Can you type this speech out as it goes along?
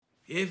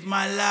If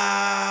my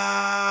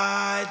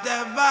light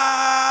ever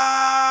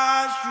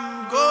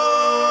should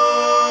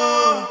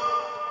go,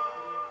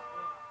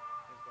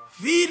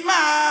 feed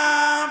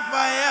my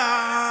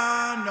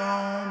fire,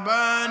 don't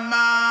burn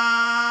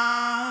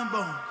my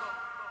bones.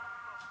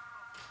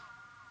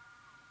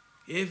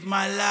 If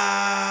my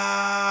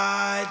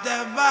light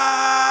ever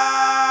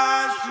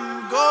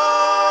should go,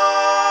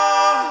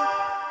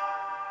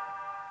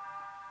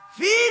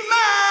 feed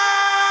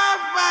my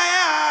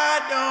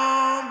fire,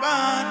 don't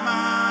burn my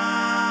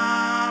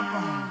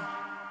bones.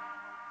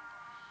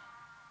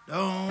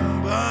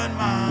 Don't burn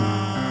my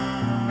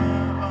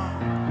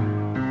bones.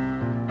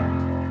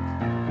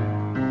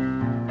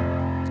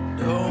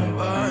 Don't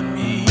burn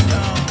me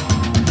down.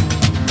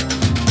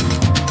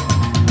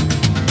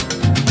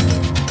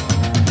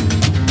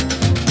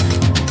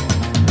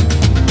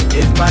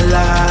 If my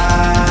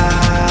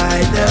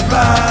light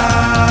ever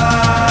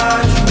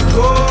should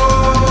go,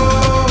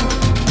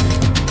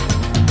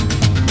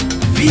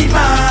 feed my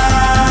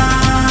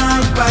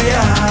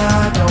fire,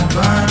 don't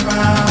burn my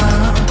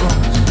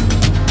bones.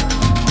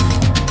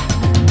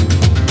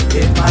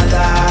 If my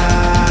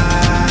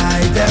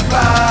light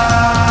ever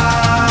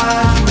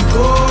should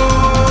go,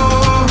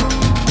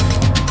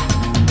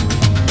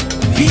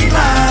 feed my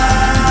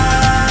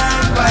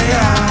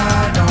fire,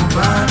 don't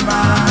burn my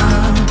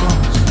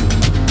bones.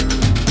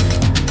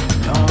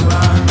 Don't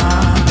burn my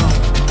bones.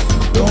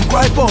 Don't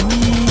cry for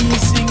me,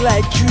 sing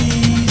like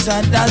trees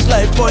and dance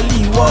like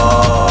falling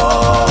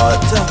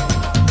water.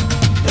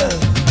 Yeah.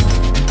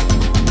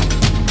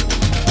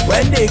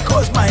 When they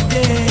cause my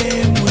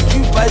name, would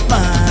you fight my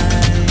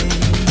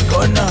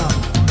corner?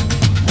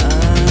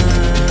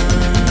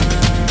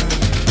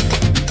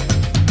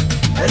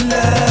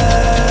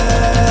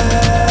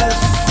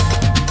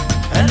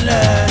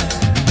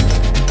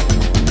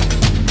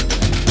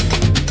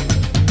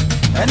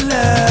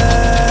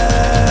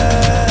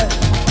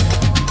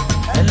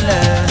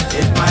 Unless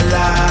if my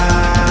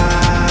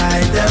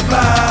light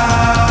ever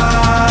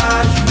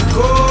should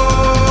go,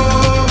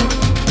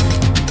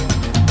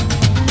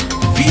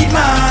 feed my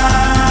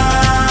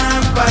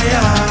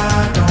fire,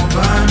 don't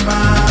burn my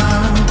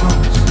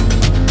bones.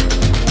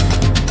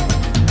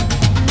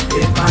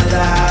 If my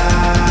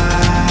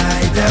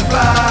light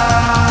ever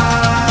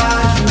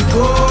should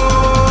go,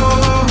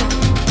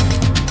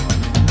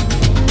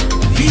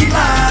 feed my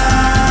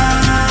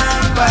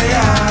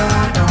fire,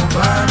 don't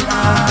burn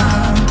my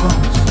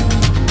bones.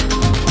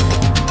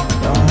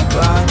 Don't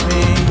burn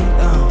me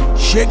down.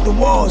 Shake the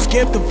walls,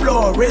 scrape the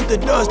floor, raise the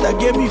dust that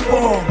gave me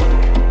form.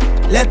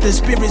 Let the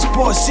spirits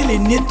pour,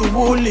 sealing it the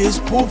wool is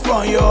pulled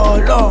from your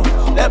lungs.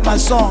 Let my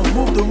songs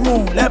move the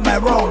room, let my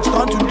wrongs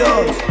turn to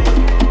dust.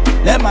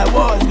 Let my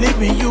words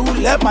live in you,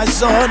 let my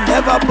son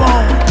never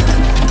burn.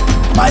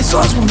 My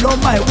sons will know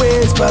my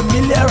ways,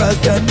 familiar as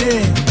their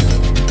name,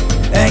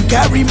 and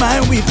carry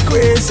mine with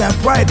grace and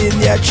pride in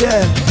their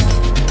chest.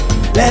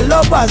 Let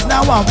lovers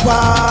now and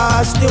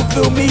past still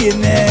feel me in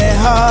their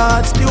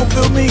heart, still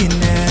feel me in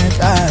their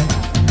time.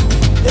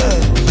 Yeah.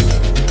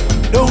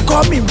 Don't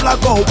come in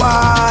black or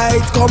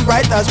white, come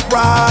bright as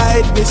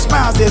bright, with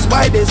smiles as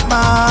wide as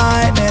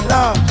mine, and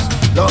love's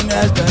long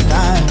as the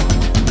night.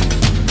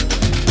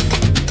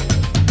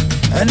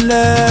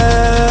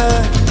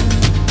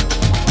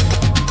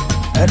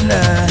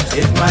 Unless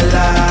if my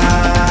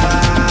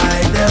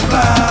light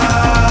ever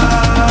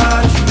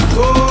should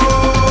go,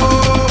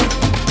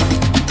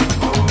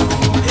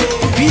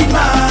 feed my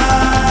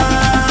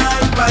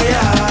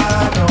fire,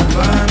 don't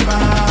burn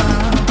my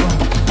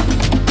bones.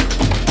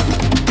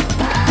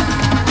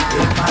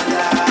 If my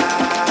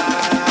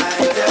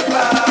light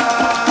ever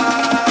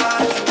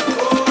should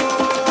go,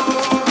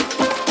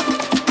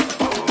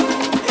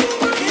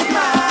 feed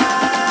my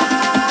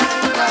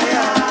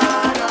fire,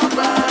 don't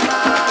burn my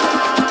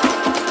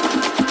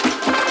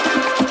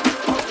bones.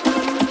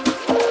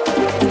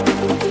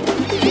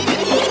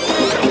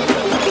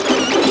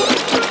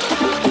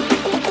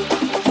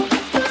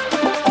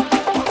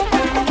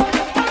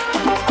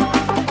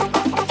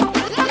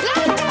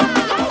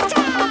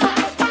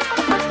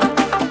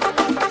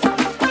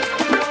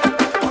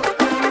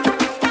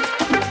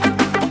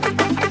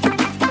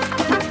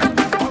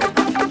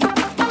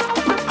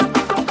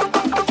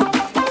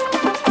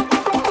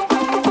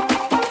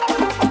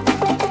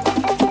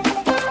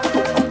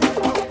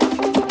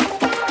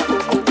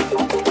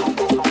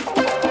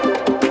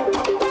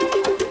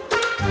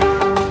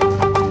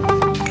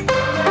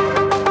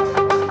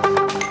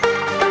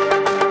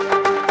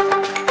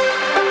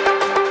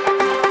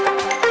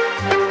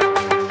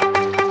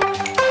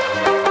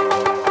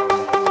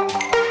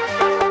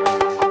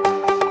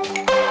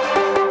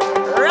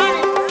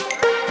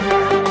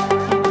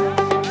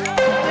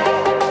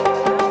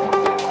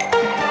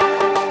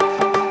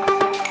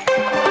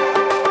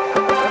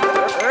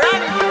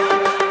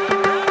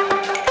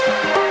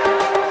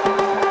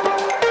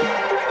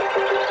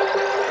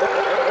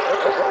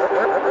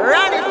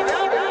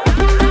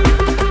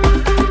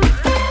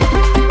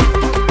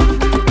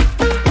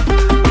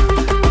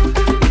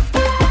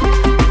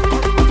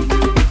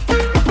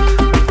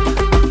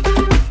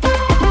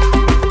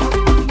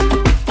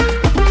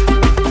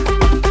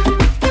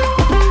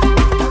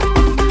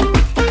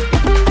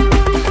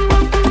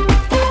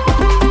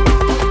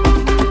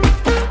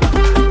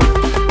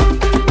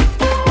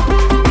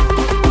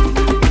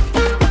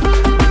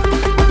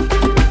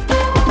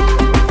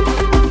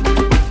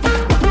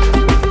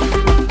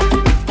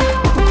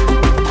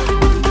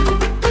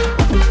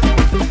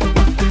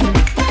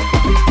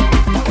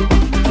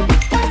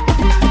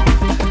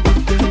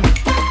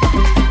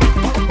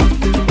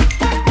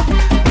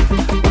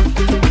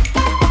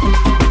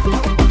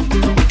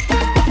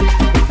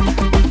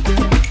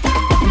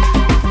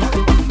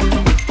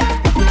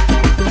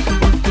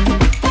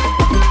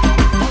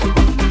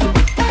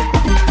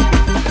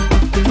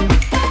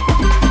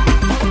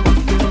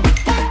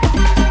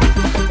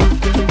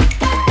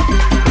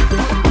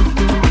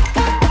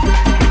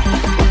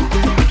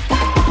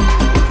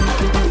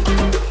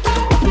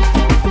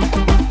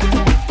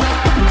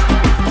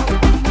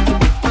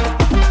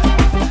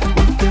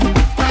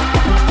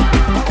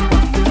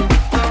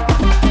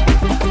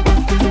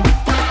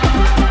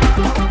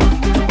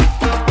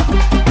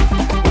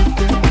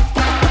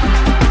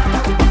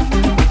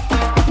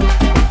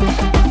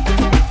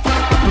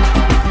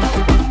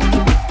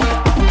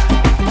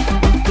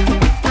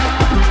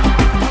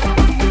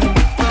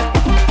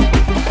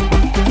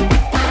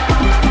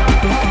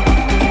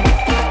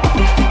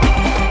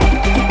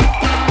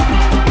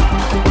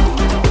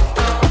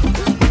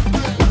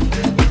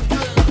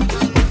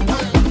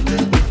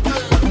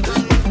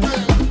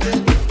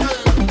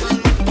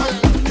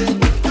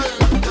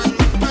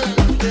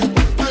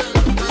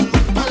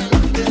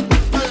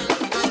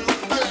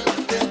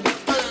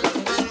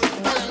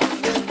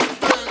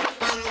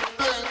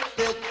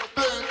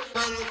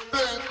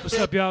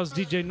 y'all? It's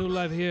DJ New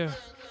Life here.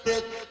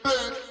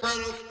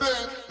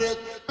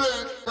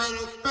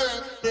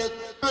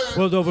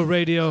 World Over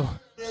Radio.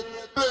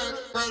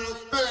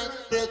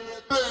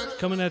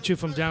 Coming at you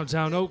from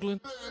downtown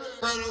Oakland.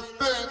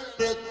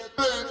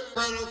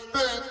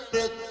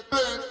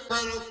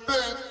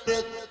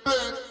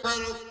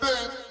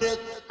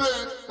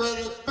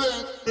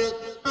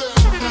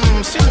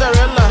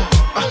 Cinderella,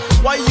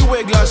 why you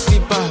wear glass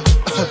slipper?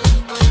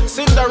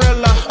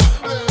 Cinderella,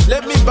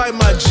 let me buy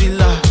my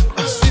Gila.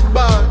 Sit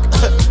back,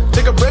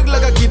 take a break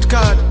like a Kit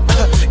Kat.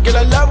 Girl,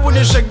 I love when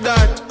you shake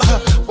that.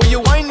 When you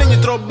whine and you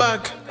throw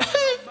back.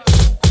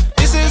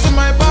 This is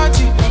my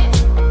party,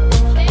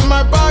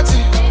 my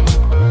party.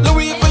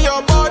 Louis for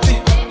your body,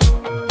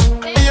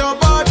 your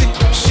body.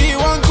 She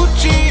want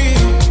Gucci,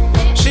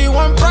 she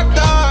want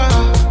Prada,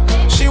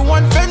 she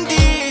want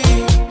Fendi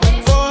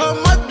for her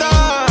mother.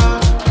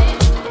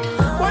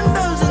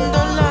 $1,000,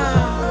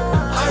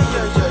 ay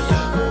ay ay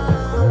ay.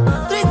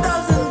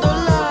 $3,000,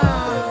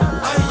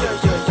 ay ay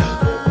ay ay.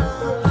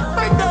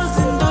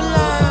 $5,000,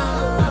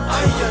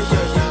 ay ay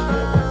ay ay.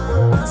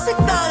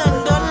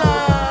 $6,000,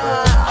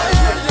 ay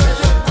ay ay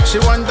ay. She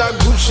want that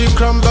Gucci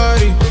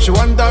cranberry, she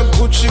want that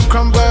Gucci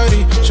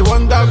cranberry, she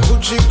want that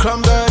Gucci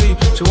cranberry,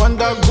 she want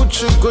that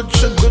Gucci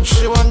Gucci Gucci,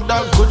 she want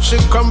that Gucci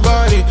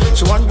cranberry,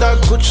 she want that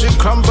Gucci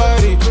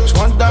cranberry, she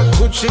want that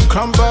Gucci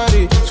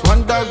cranberry, she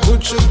want that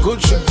Gucci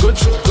Gucci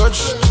Gucci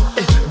Gucci.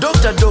 Hey,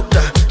 doctor,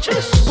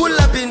 pull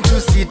up in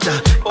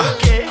two-seater.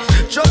 Okay.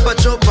 Chopper,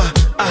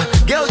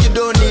 girl, you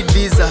don't need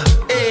visa.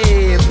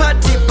 Hey,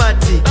 party.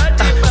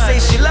 Say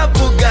she love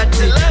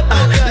Bugatti.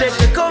 Let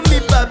her call me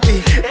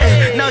papi.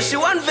 Hey, now she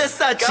want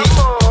Versace.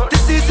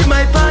 This is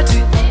my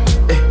party.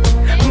 Hey,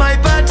 my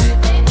party.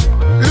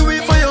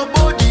 Louis for your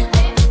body.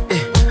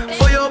 Hey,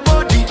 for your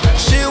body.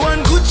 She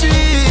want Gucci.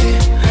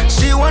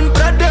 She want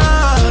Prada.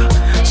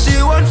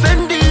 She want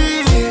Fendi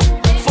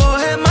for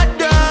her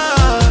mother.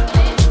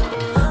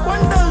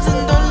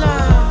 $1,000,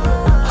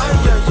 ay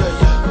ay ay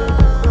ay.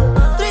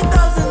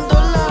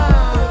 $3,000,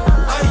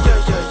 ay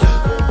ay ay ay.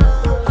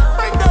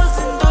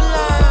 $5,000,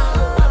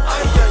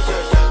 ay ay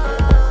ay ay.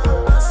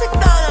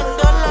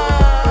 $6,000,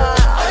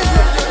 ay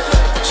ay ay ay.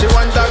 She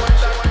want that.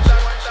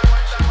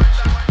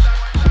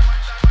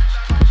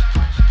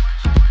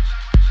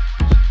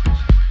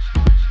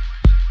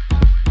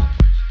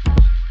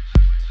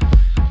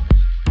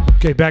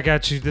 Okay, back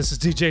at you. This is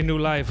DJ New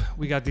Life.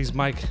 We got these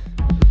mic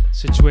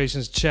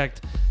situations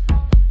checked.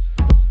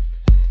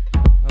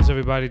 How's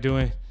everybody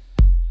doing?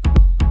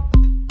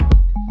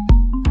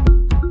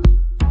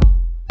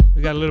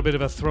 We got a little bit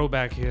of a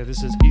throwback here.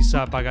 This is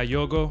Isa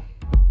Pagayogo.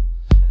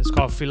 It's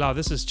called Filao.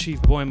 This is Chief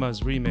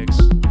Boima's remix.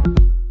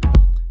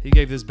 He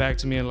gave this back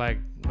to me in like,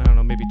 I don't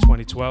know, maybe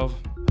 2012.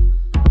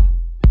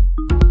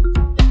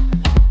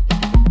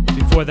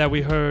 Before that,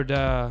 we heard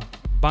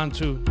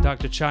Bantu,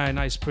 Dr. Chai and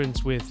Ice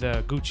Prince with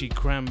Gucci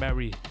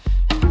Cranberry.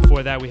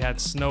 Before that, we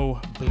had Snow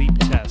Bleep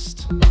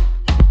Test.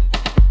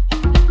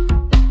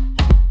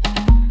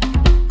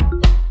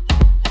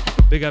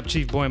 Big up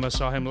Chief Boima.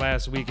 Saw him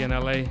last week in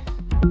LA.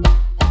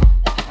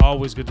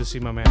 Always good to see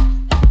my man.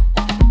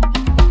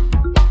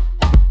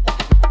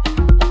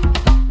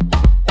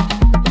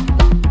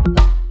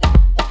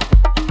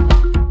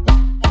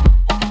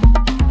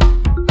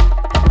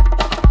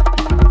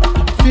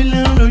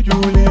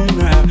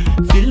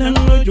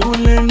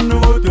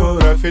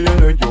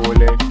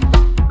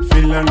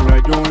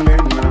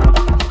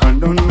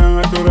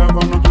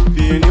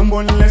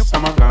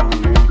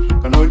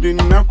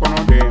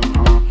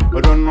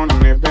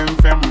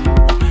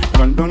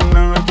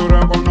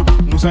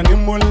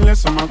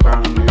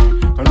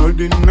 I know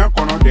they knock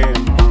on them.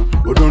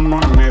 We don't know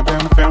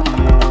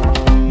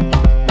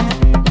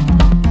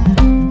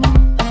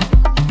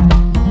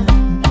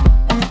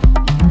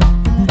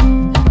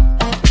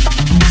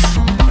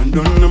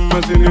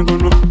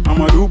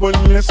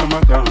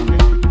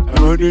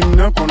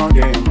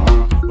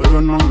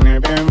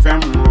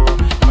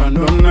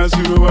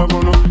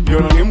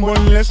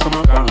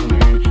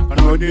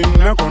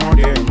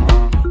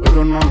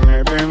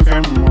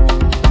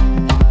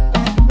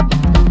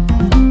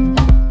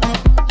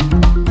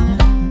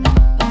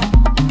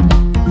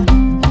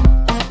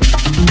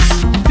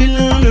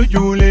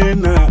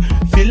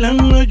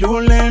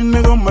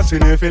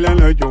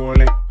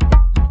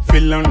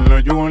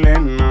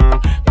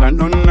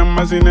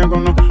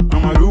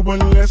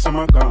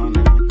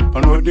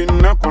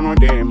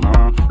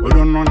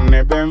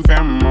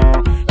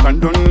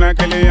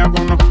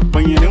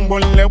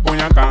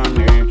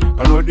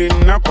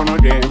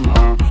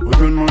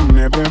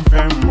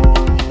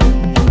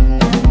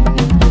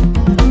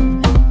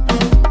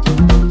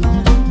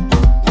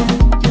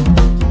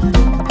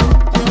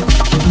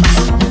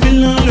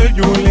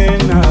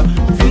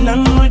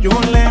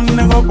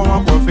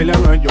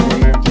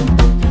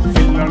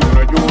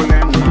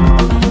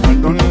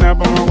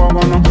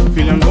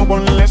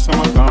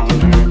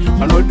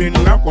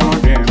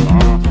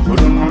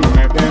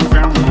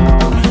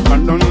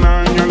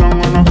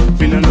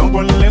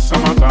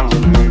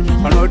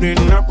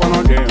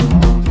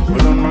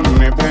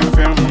me, Ben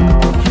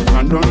Femo.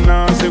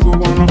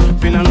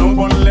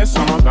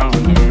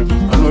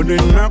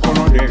 na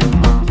kono de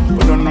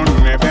odo no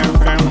ne ben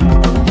fem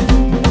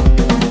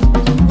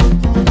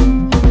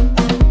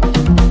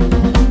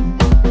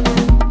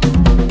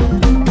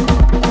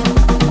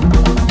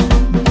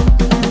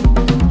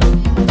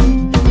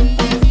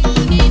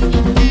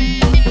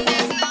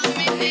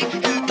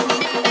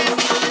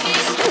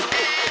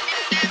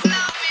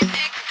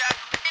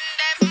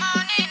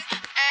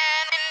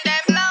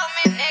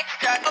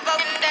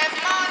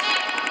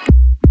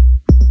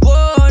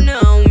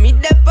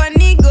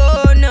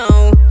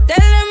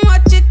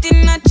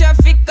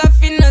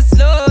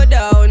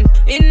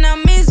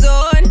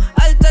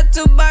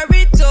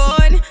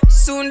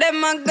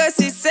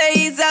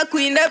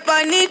Queen up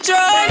on the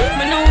throne.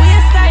 Man, no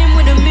waste time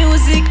with the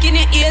music in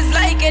your ears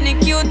like any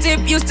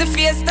Q-tip. Used to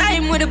face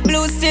time with the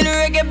blues, still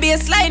reggae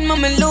bassline.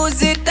 Mama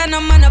lose it, and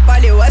I'm on a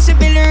poly. Watch the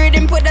Billy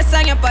rhythm, put the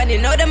song up on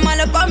it. Know them all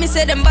about me,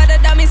 say them bother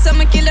than me. So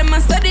me kill them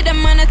and study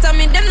them, man. I tell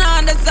me them not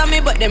understand me,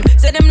 but them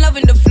say them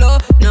loving the flow.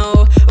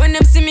 No, when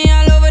them see me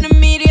all over the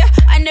media,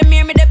 and them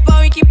hear me they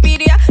on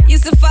Wikipedia.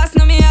 Used to fast,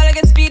 now me all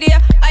get speedier.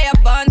 I a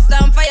bounce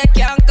down, fire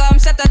can't come.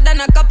 Shatter than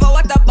a cup of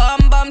water,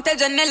 bomb bomb. Tell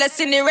Janella,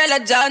 Cinderella,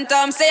 John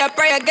Tom, say a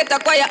prayer, get a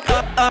quiet.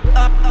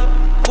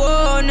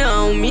 Whoa,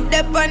 now, me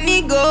dep on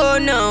the go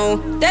now.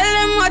 Tell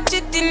them watch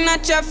it in a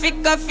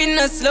traffic, I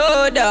finna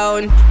slow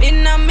down.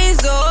 In a me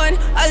zone,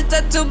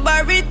 alter to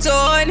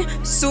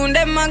baritone. Soon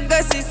them a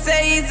go see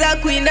say he's a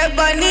queen dep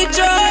on the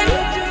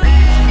throne.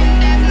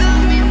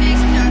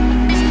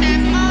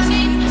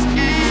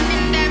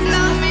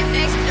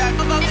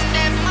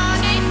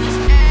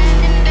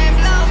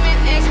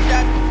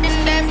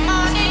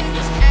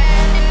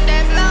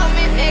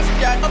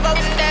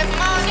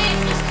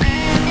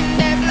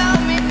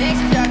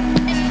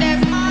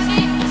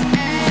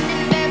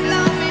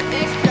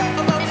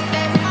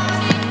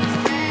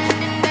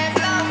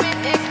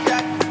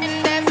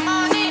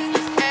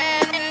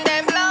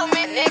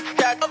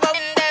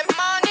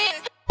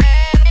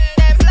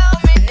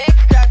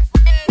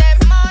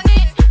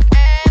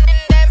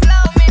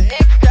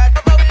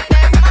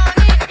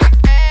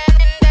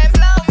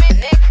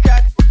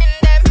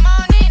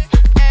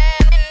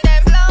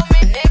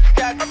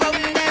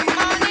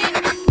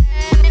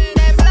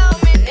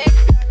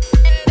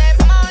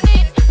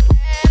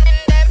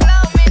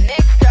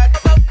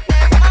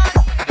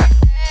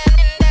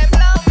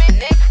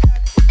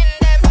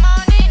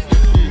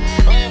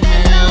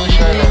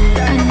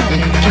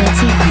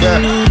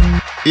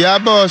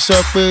 Ìyábọ̀ sọ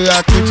pé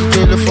Akíntú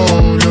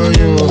tẹlifóònù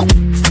lóyún o.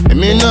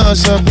 Èmi náà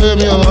sọ pé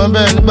mi ò wọ́n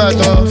bẹ́ẹ̀ nígbà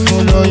tán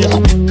fún lóyún.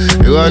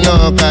 Ìwọ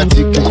náà ka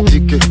tíkè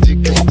tíkè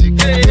tíkè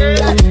tíkè.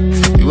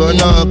 Ìwọ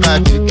náà ka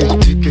tíkè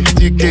tíkè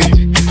tíkè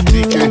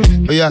tíkè.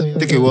 Óyá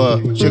tíkè wọ̀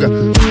ṣẹ́gà.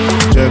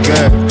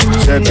 Ṣẹ̀kẹ́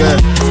ṣẹ̀kẹ́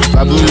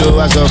Babulo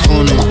wá sọ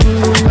fún mi.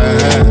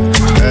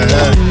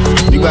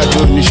 Nígbà tó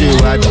ní ṣe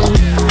ìwádìí.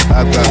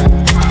 Àgbà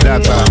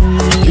dàgbà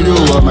kí ló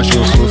wọ́ máa ṣe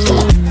òfófó.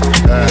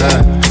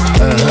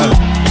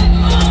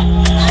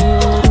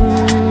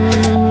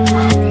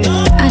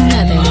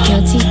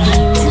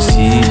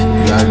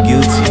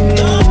 Guilty.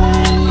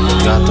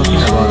 You are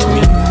talking about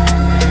me.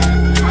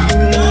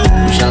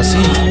 We shall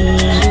see.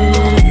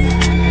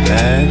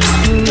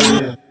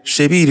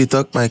 Shebi, you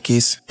talk my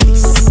case.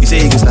 You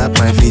say you go slap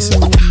my face.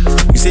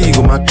 You say you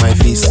go mark my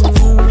face.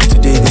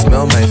 Today you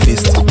smell my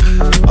face.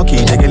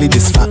 Okay, the girl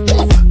is fat.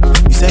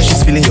 You said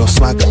she's feeling your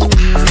swag.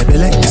 My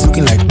belly is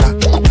looking like that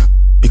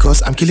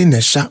because I'm killing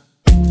the sharp.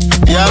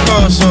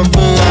 Ìyábọ̀ sọ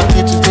pé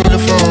Akíntú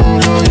tẹlifóònù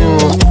lóyún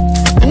o.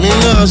 Èmi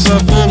náà sọ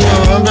pé mi ò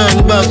wọ́n bẹ́ẹ̀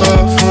nígbà tán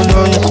fún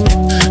lóyún.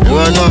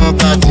 Ìwọ náà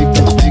ka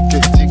tíkè tíkè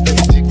tíkè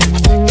tíkè.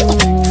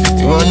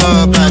 Ìwọ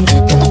náà ka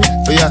tíkè.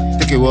 Óyá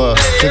tíkè wọ̀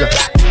ṣẹ́gà.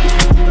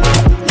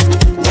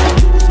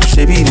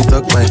 Shebi, you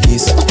talk my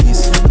case.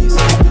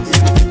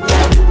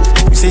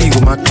 You say you go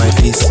mark my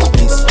face.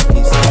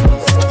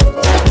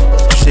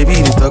 Shebi,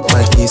 you talk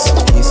my case.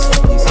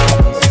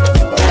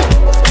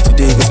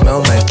 Today you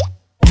smell my.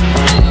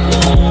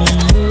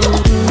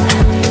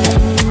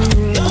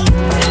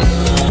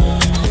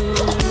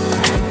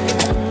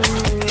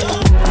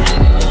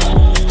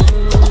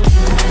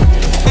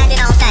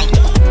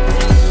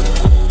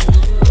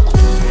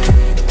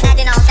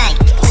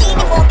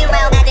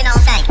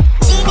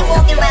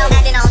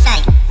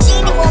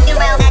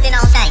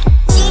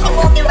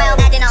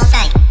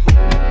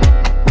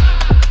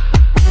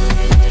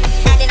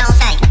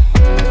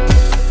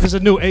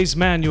 There's a new Ace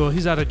Manual.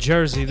 He's out of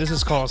Jersey. This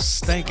is called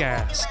Stank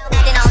Ass.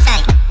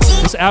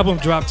 This album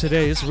dropped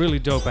today. It's really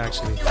dope,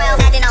 actually.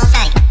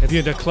 If you're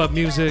into club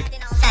music,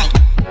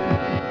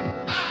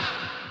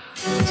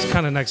 it's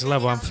kind of next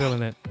level. I'm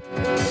feeling it.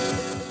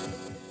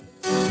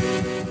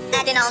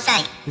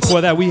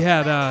 Before that, we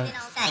had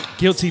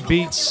Guilty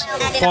Beats,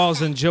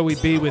 Falls and Joey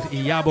B with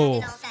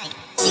Iyabo.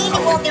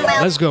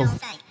 Let's go.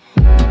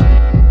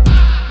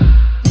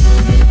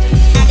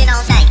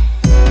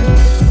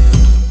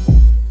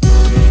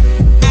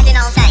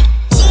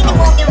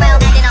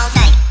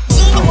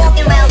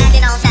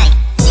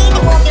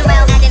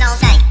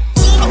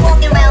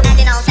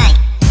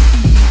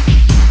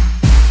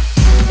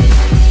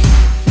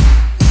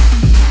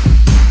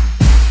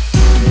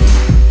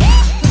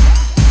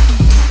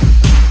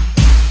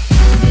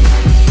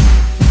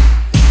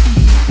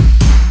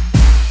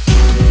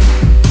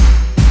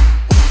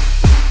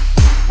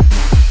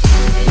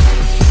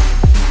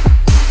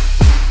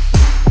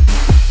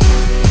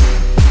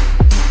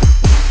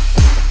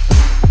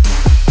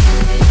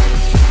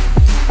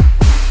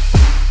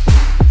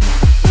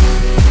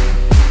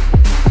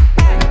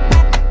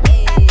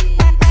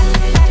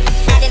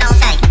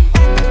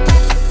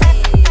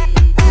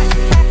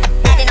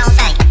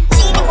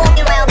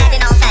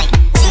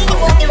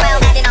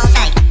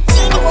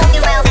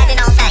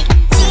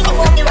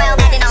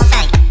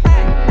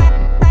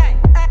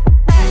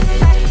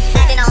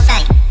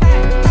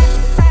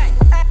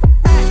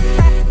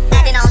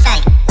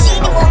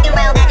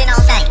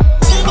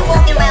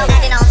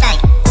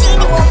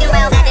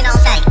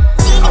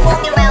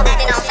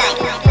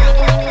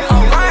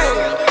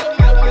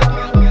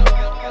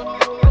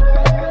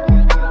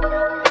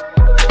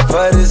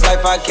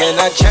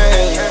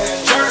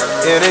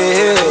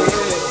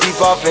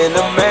 off in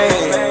the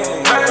main.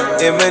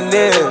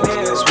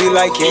 M&M's, sweet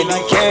like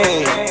candy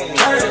cane.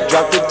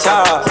 Drop the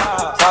top,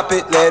 pop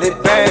it, let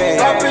it bang.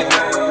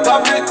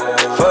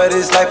 For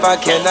this life I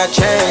cannot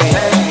change.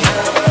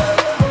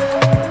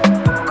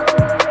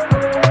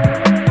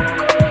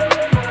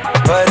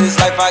 For this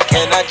life I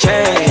cannot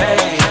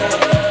change.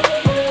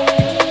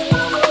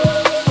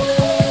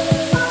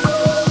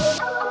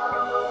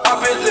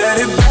 Pop it, let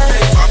it bang.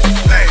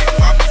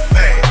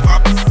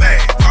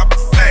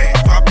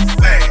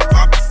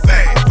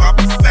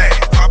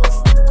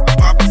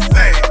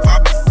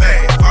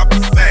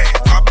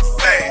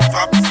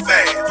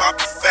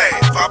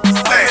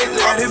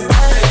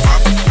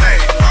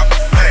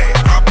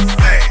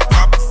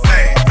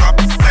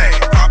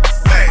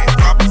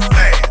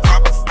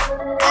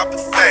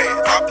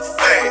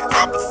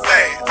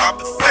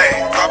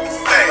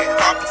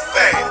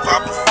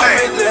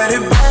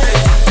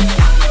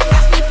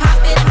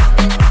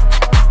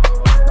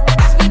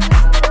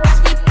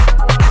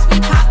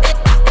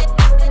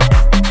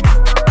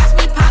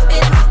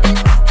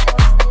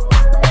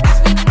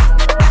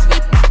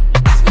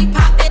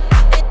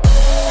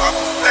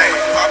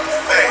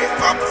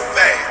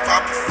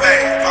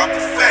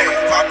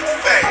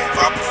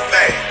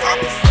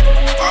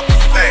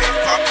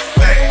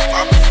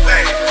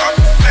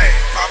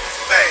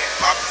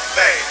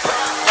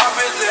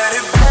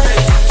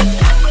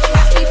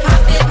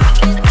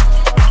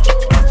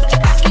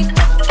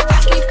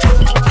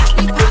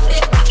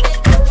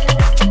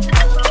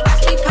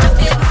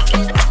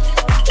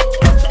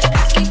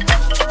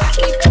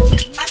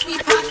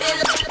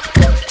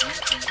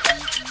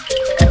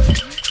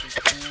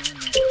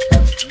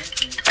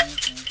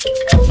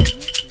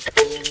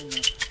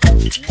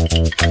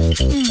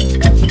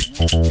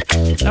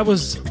 That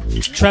was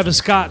Travis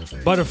Scott,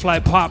 Butterfly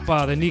Pop,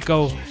 the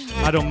Nico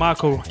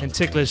Adomako and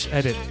Ticklish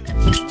edit.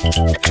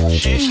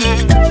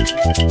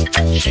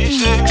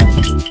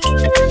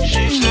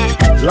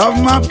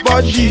 Love my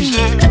body,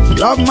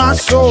 love my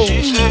soul.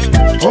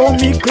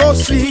 Hold me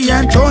closely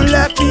and don't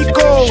let me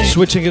go.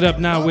 Switching it up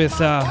now with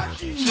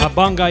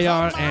Abang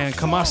Jayar and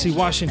Kamasi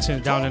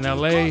Washington down in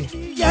LA.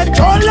 And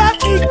don't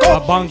let me go.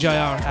 Abang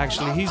Jayar,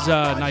 actually, he's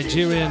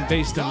Nigerian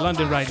based in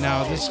London right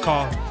now. This is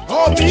called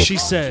She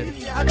Said.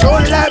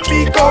 Don't let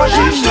me go,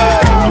 she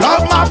said.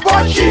 Love my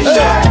body, she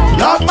said.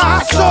 Love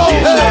my soul,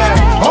 she said.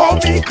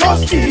 Hold me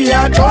closely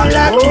and don't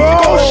let me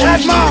go. Let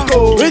me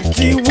go.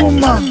 Pretty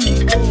woman,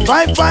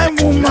 fine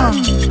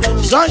woman,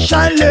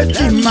 sunshine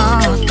lady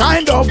man,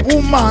 kind of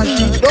woman.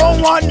 She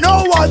don't want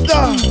no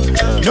other,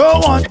 no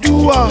one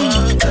do her.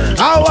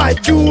 How I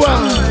do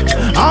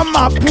her, I'm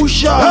a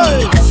pusher.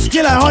 Hey,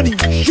 skin like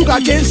honey, sugar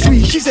cane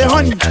sweet. She say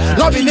honey,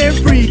 loving ain't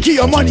free, keep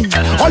your money.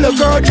 All the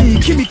girl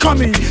need, keep me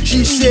coming.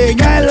 She say,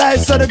 I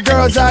like other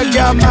girls, I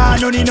got mine,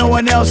 don't need no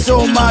one else.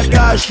 Oh my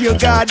God, she a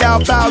god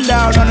out, bow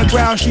down on the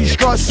ground. She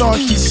struts on,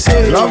 she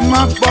say, love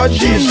my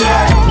body,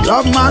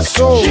 love my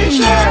soul.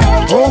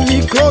 Hold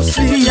me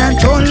closely and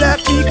don't let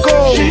me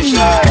go.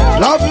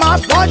 Love my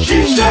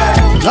body,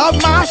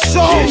 love my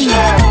soul.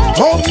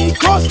 Hold me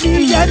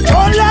closely and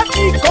don't let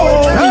me go.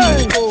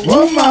 Hey,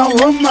 woman,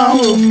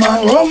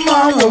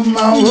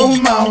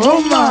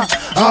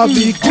 I'll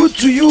be good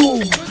to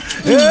you.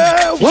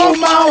 Hey,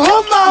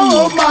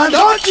 woman,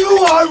 don't you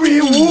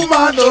worry,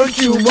 woman, don't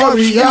you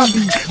worry, I'll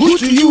be good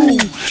to you.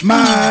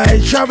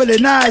 My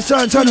traveling eyes,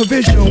 sun, tunnel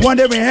vision,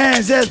 wandering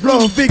hands, ass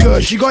blowing figure.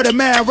 She got a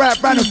man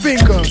wrapped around her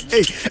finger.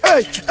 Hey,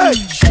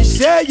 she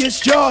say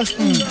it's yours,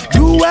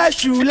 do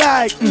as you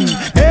like,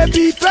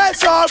 baby, fly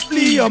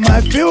softly on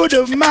my field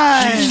of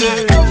mind.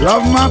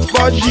 Love my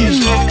body,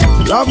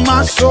 love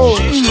my soul,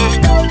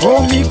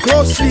 hold me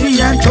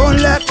closely and don't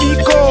let me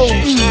go.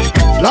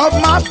 Love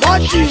my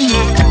body,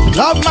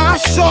 love my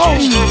soul,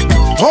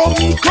 hold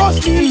me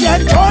closely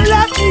and don't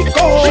let me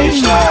go.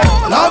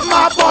 Love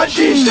my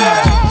body,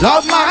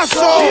 love my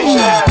soul,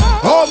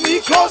 hold me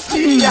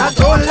closely and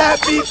don't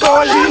let me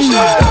go.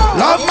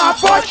 Love my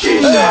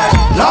body,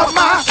 love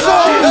my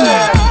soul,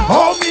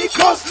 hold me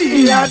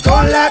closely and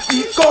don't let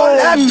me go.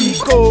 Let me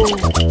go.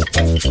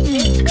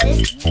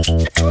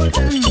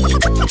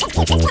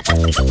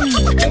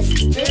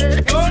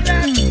 Don't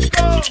let me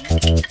go.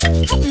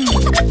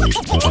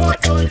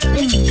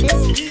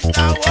 It's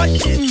not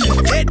watching to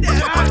get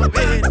that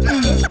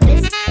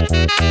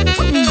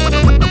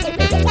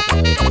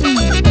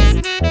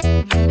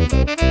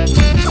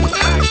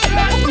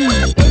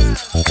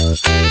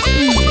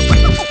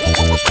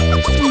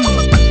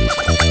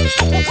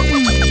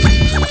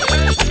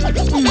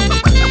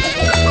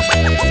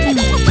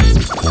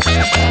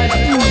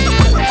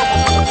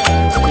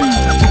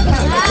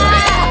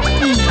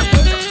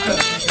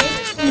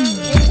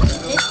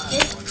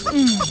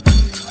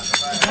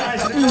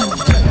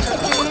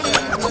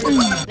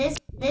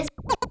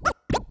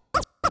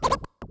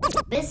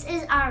This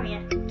is Aria.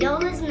 You're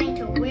listening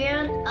to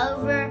Weird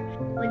Over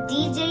with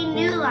DJ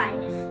New Life,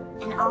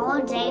 an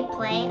all-day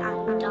play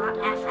on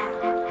 .fm.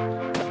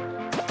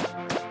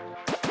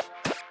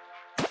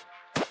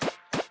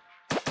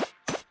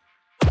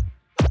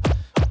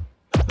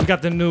 We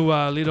got the new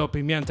Lido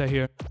Pimienta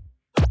here.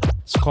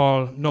 It's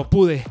called No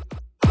Pude.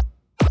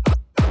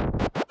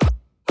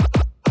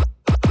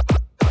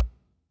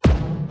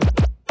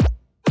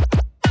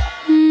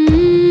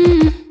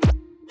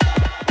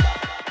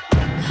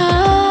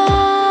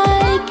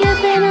 Ay, qué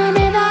pena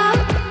me da.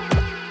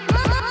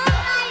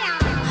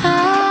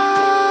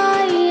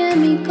 Ay,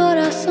 en mi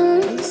corazón.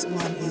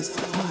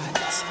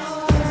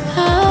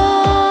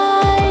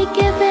 Ay,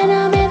 qué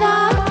pena me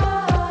da.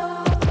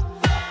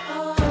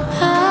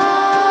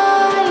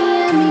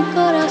 Ay, en mi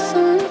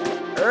corazón.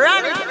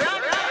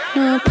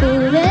 No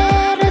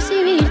pude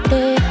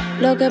recibirte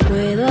lo que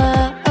puedo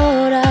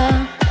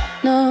ahora.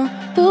 No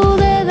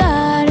pude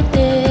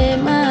darte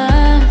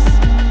más.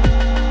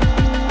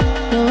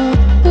 No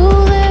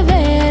pude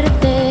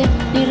verte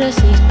ni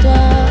resisto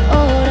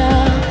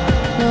ahora.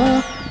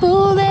 No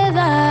pude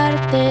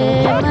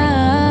darte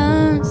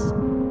más.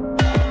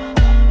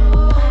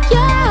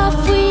 Yo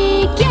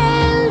fui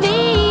quien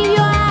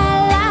vivió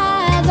al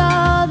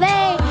lado de.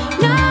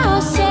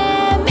 No se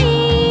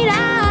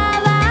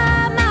miraba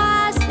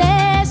más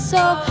de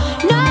eso.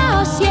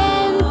 No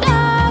siento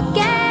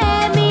que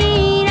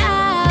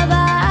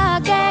miraba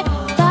que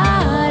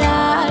para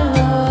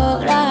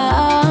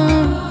lograr.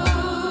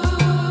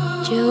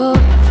 Yo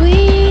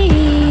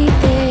fui,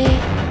 te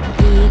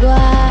digo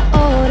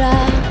ahora.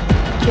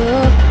 Yo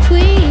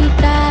fui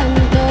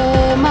tanto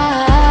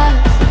más.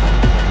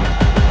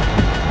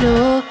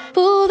 No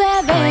pude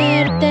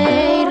verte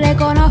y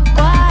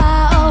reconozco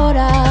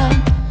ahora.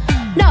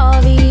 No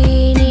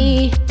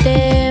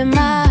viniste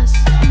más,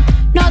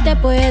 no te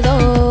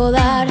puedo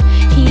dar.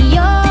 Y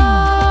yo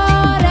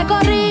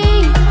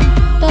recorrí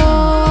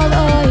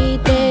todo y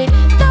te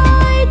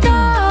doy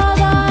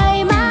todo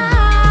y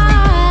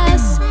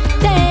más.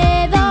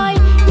 Te doy,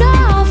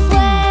 no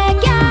fue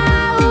que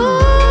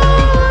aún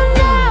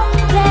no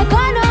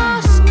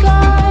reconozco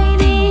y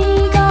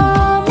digo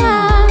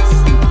más.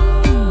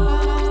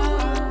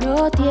 No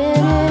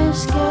tienes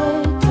que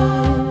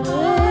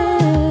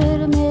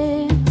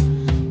quererme,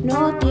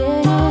 no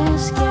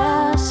tienes que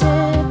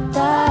aceptarme.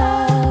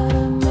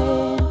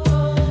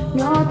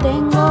 No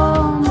tengo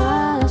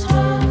más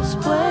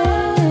respuestas,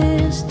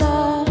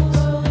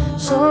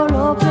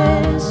 solo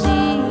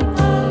precipitar.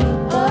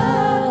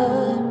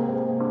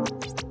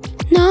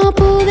 No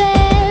pude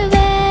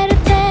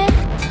verte,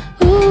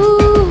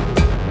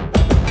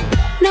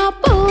 no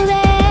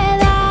pude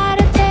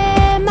darte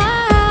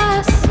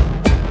más.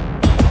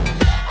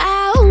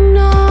 Aún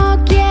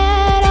no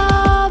quiero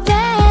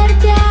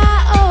verte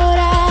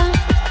ahora.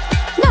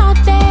 No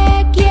te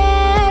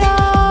quiero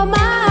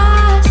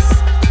más.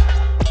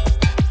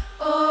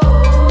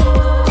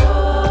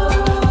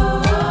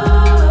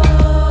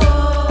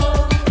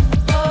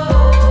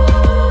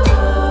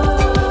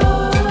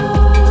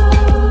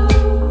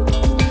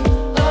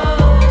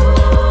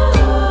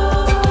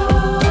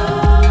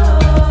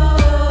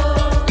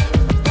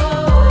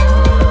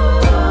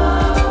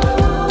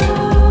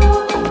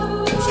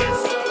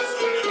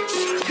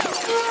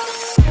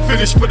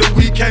 Finished for the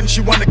weekend,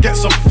 she wanna get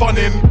some fun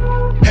in.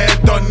 Hair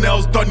done,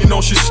 nails done, you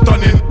know she's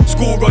stunning.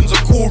 School run's a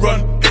cool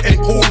run, it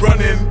ain't cool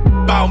running.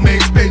 Bow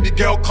mates, baby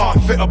girl can't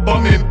fit a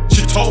bum in.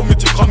 She told me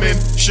to come in,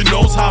 she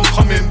knows how I'm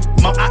coming.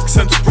 My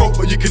accent's broke,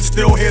 but you can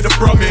still hear the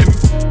brumming.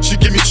 She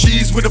give me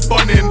cheese with a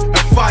bun in,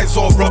 and thighs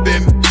all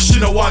rubbing. She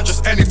don't want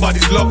just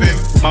anybody's loving.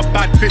 My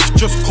bad bitch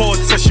just called,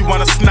 says she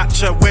wanna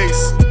snatch her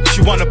waist.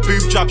 She want a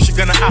boob job, she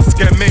gonna ask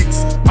her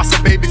mates. I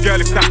said, baby girl,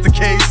 if that's the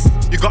case,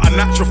 you got a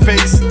natural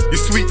face, your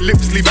sweet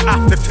lips leave an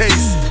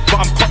aftertaste. But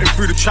I'm cutting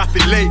through the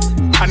traffic late,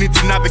 I need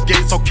to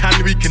navigate, so can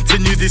we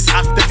continue this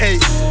after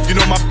 8? You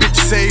know my bitch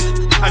safe,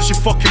 and she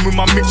fucking with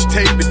my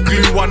mixtape. The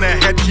glue on her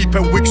head, keep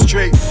her wig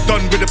straight.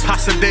 Done with the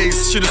passing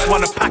days, she just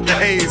wanna pack a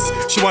haze.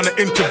 She wanna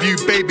interview,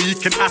 baby, you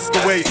can ask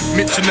away.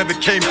 Mitchell never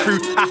came through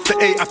after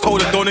 8, I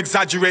told her don't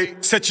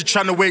exaggerate. Said she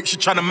tryna wait, she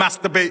tryna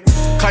masturbate.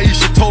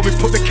 Kaisha told me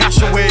put the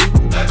cash away,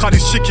 cause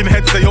these chicken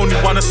heads, they only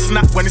wanna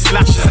snap when it's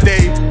Lashes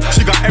Day.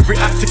 She got every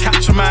act to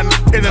catch a man,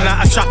 in and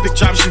out of traffic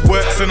jam. She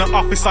works in an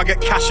office, I get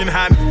cash in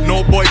hand.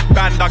 No boy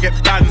band, I get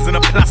bands in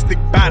a plastic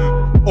band.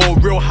 All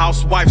real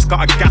housewives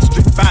got a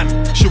gastric fan.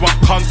 She want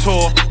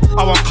contour,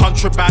 I want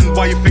contraband.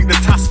 Why you think the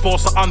task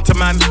force are onto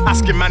man?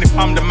 Asking man if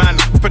I'm the man.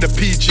 For the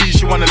PG,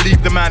 she wanna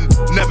leave the man.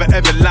 Never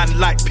ever land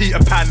like Peter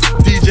Pan.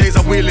 DJ's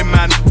a wheeling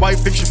man, why you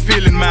think she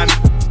feeling man?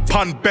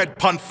 Pun bed,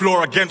 pun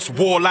floor against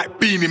wall like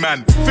Beanie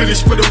Man.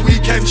 Finished for the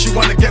weekend, she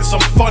wanna get some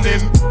fun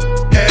in.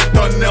 Hair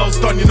done, nails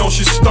done, you know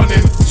she's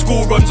stunning.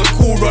 School run's a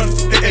cool run,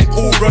 it ain't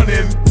cool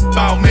running.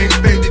 Bow mates,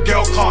 baby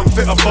girl can't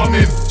fit a bum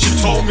in. She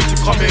told me to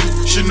come in,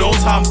 she knows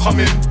how I'm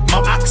coming.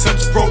 My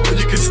accent's broke, but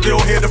you can still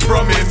hear the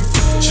brumming.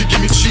 She give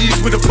me cheese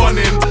with a bun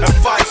in, and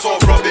thighs all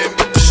rubbing.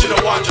 She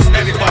don't want just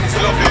anybody's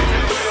loving.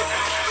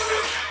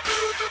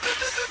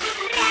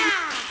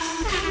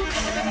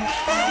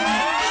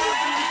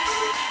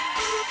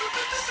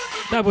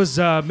 That was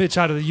Mitch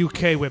out of the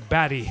UK with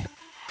Batty.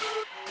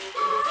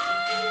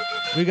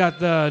 We got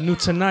the new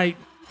Tonight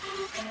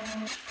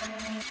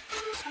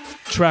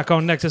track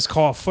on next. It's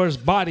called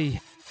First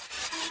Body.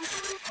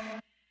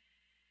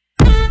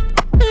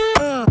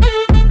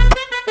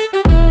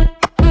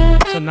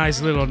 It's a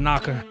nice little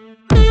knocker.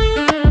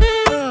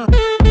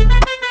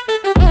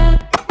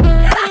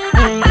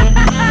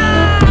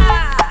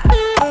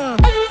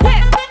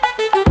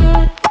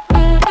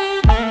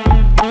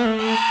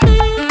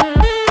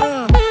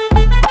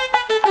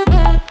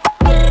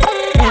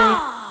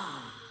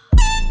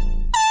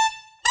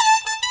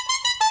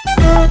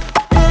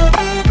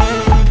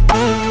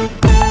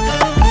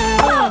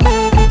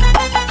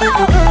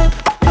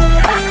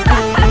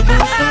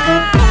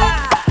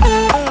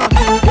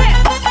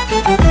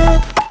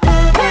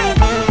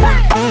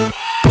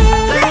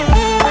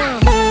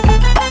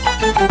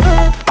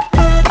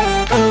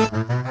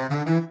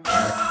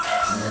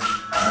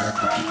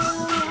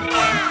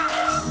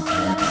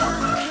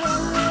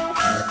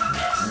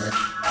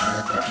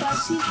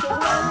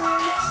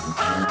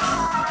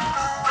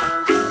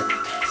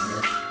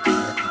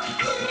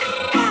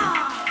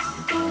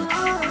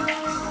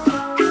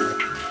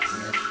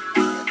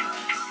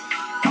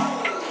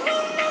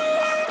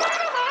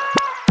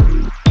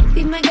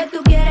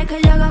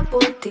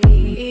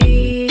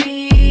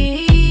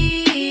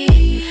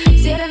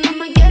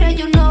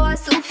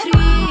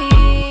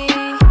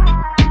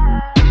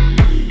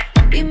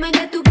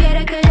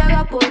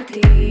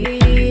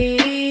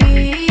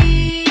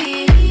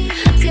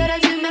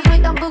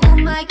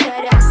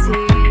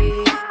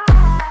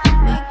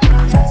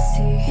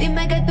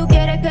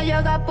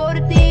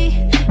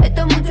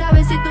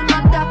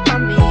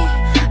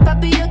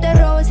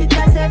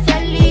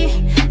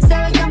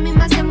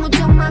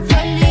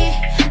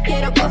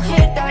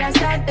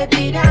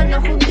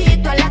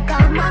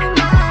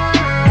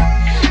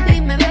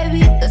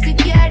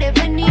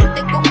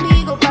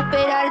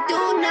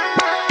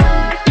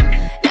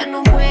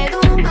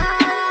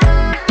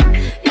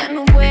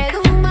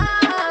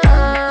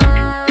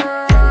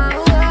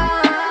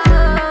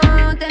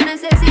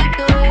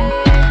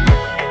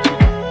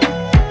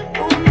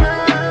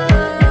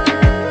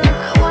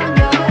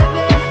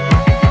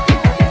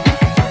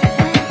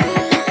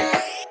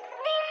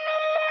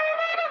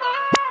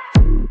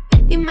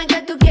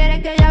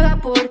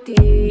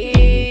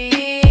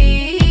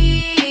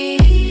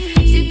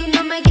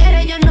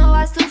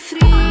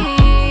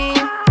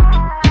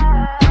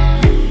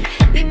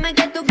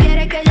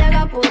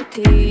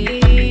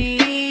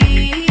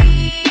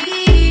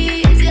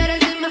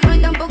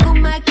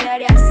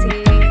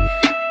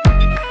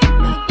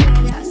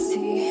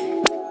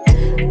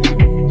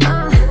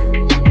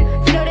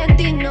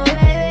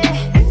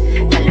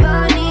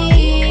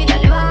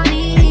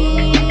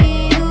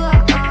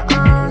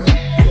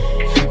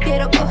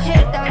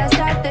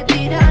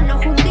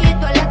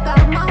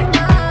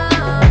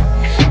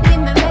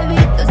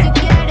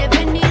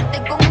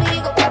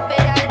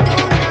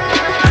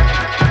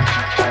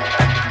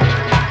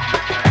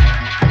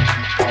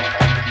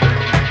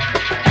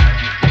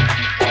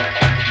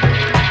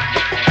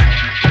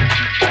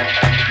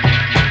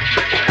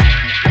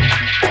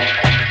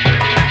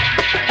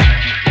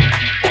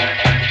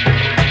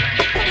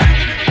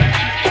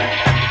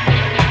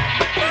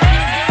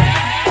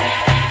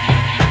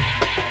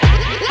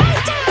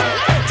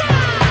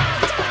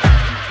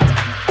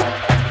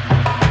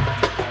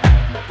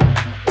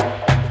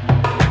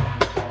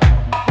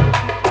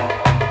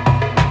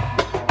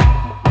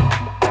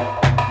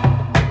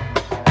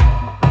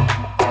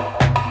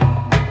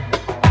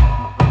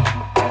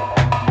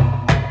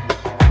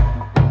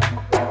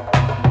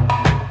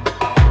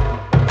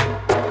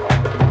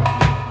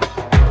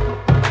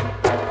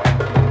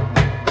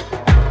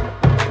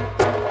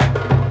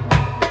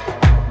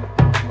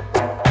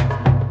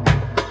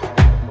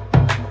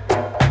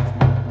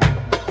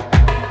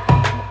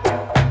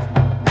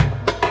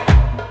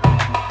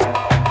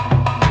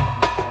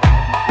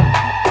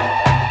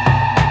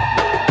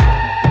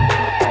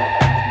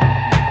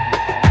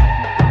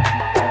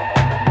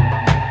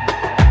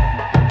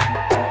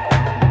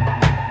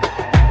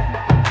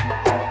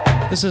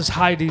 This is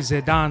Heidi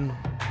Zedan.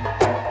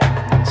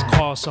 It's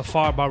called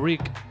Safar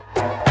Barik.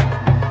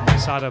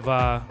 It's out of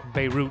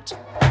Beirut.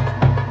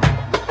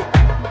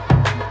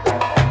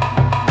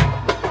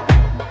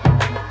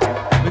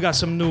 We got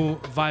some new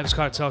Vibes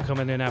Cartel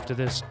coming in after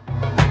this.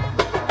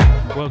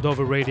 World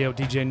Over Radio,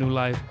 DJ New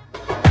Life.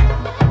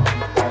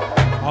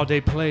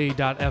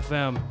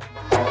 AllDayPlay.fm.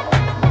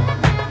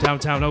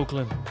 Downtown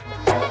Oakland.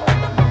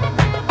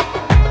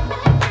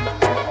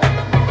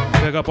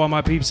 Big up all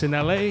my peeps in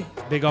LA.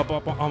 Big up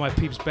all my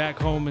peeps back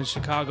home in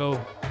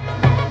Chicago.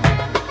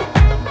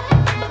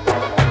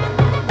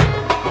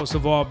 Most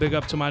of all, big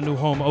up to my new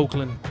home,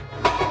 Oakland.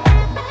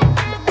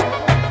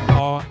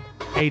 All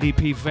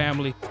ADP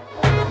family.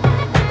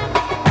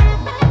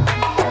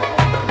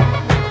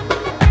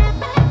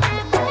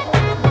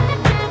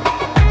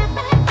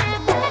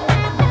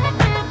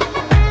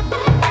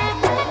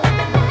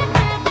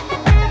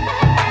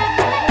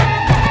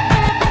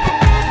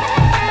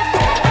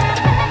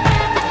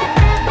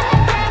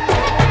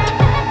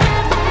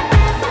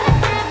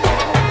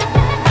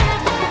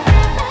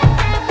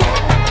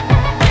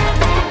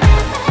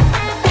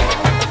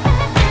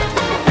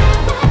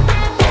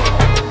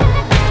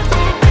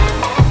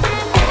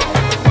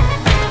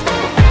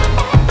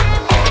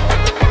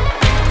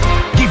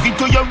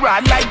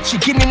 rod like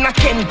chicken in a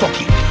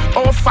Kentucky.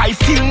 05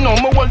 till now,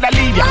 my world a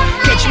lead ya.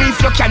 Catch me if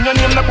you can, your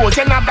name the boat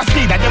and have the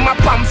speed. Them a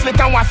pamphlet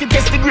and want to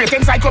test the great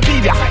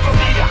encyclopedia.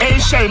 Hey,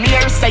 share me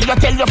here, say you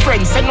tell your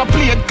friends. Send no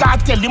play it,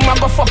 cartel, him a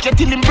go fuck you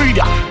till him breed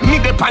ya. Me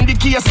dep on the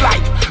case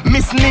like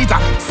Miss Nita,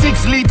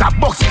 6 liter,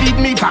 box speed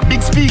meter,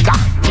 big speaker.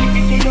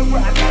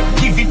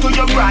 Give it to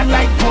your bride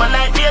like poor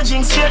like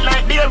Beijing, straight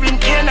like bearing,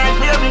 air night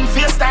wearing,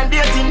 FaceTime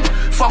dating.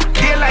 Fuck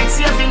daylight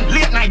saving,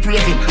 late night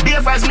raving.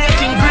 Beavers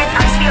making great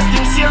ice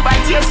tasting, seal by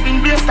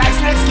tailspin, beer style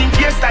snake skin,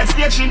 ear style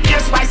staging, ear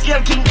spice,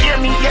 ear king, ear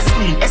me, yes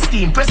queen,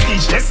 esteem,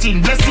 prestige,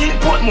 esteem, blessing,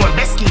 Portmore,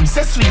 best scheme,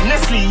 Cecily,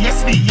 Nestle,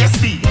 yes be, yes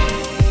be.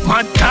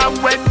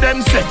 Matter what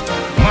them say,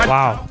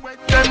 wow.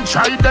 Them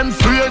try them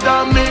afraid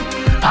of me.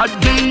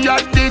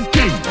 The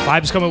king.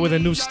 Vibes coming with a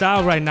new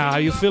style right now. How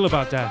you feel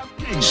about that?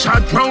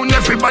 Shot round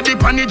everybody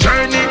on the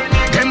journey.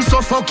 Them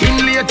so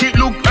fucking late it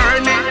look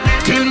early.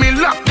 Till me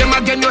lock them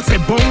again, you say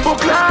bumbo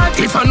clad.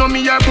 If I know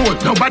me a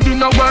boat, nobody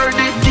no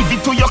worthy. Give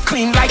it to you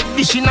clean like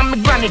fish in a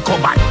me granny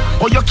cupboard.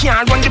 Or you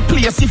can't run the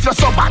place if you're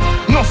so bad.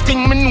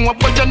 Nothing me know,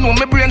 but you know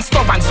me brain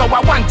stubborn. So I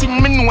want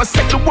thing me know,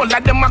 set the whole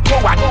of them a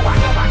coward.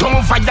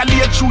 Don't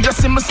violate you, you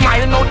see me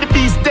smile. Now the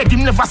bees dead,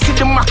 him never see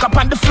the mark up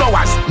on the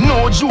flowers.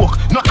 No joke,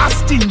 no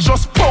asking,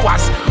 just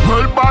powers.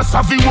 World boss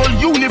of the whole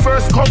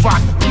universe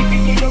covered.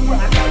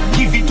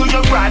 Give it to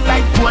your rod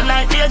like poor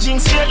like Beijing,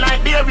 straight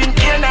like bearing,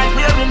 air night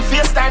wearing,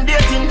 FaceTime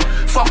dating.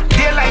 Fuck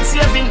daylight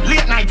saving,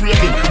 late night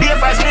raving.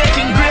 Beavers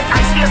making great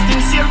ice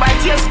tasting, seal by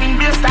tailspin,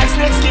 beer style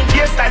snake skin,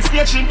 ear style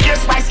staging, ear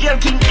spice, ear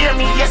king, ear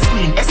me, yes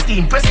queen,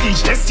 esteem,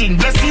 prestige, esteem,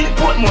 blessing,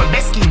 Portmore,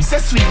 best scheme,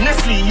 Cecily,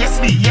 Nestle, yes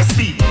be, yes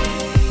be.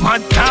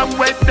 Matter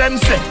what them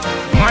say,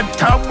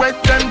 matter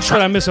what them try.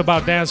 What I miss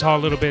about dancehall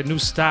a little bit, new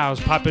styles,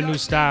 popping new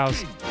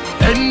styles.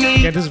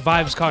 Yeah, this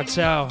Vibes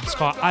Cartel. It's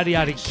called Adi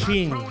Adi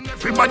King.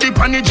 Everybody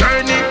on the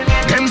journey.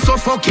 Them so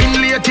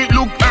fucking late it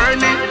look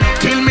early.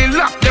 Till me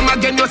lock them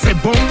again, you say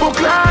bumbo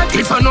clad.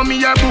 If I know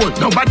me a boat,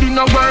 nobody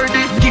no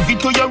worthy. Give it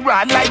to your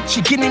rod like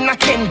chicken in a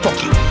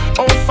Kentucky.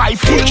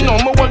 05 till now,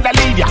 my world a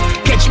lead ya.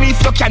 Catch me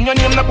if you can, your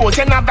name the boat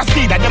and have the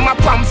speed. Them a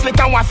pamphlet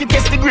and want to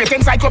test the great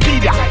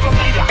encyclopedia.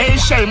 Hey,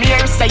 share me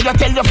here, say you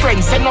tell your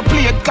friends. Send no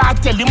play it,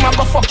 cartel, him a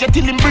go fuck you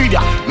till him breed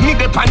ya. Me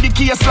dep on the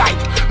case like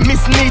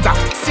Miss Nita,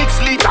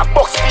 6 liter,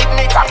 box speed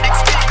meter, big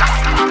speaker.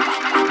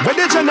 Where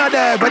the Jenna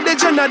there, where the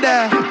Jenna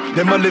there?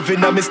 Them a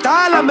living on me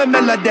style and me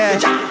melody.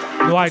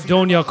 No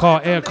Idonia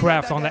called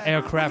Aircraft on the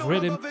Aircraft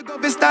rhythm.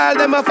 Style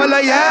them a follow,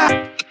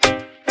 yeah.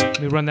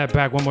 Let me run that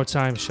back one more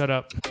time. Shut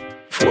up.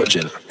 For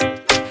Jenna.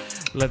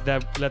 Let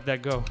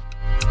that go.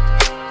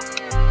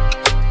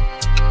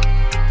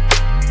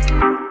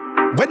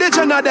 Where the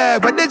Jenna there,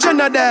 where the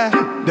Jenna there?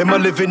 Them a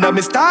living on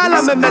me style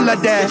and me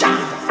melody.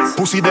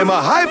 Pussy them a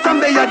high from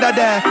the other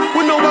there.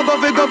 We know what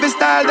govy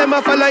style them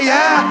a follow,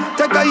 yeah.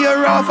 Take a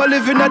year off, a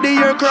living at the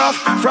aircraft.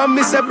 From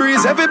Mr.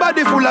 Breeze,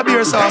 everybody full of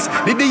beer sauce.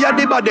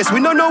 The baddest,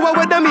 we don't know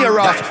what them here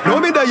off. No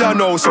me there you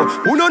know, so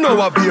who don't know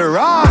what beer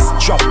ass.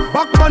 Chop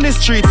back on the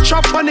street,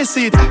 chop on the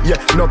seat. Yeah,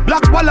 no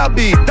black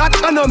wallaby, that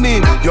I no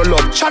mean. You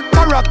love chat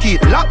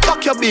parakeet, lock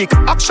back your beak.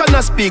 Action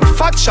a speak,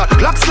 fat shot,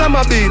 black slam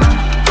a beat.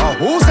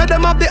 Who said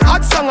them have the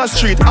hot song a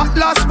street? At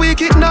last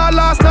week, it now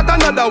last, not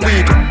another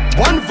week.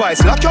 One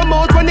voice, lock your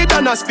mouth when it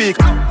done a speak.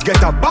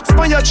 Get a box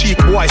on your cheek,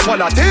 boy,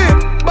 swallow tape.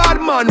 Bad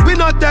man, we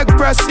not take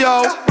press,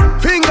 yo.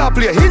 Finger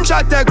play, hinge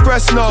at take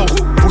press now.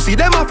 Pussy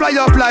them a fly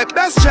up like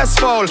best chest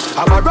fall.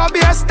 I'm a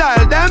Robbie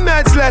style, them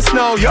heads less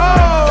now,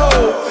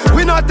 yo.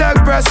 We not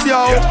take press,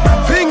 yo.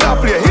 Finger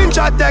play, hinge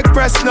at take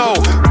press now.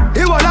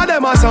 He one of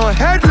them a some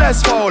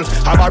headless fall.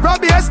 I'm a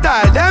Robbie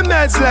style, them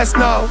heads less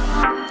now.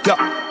 Yeah,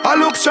 I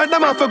look straight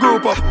them off a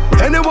group up.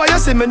 Anyway you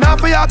see me now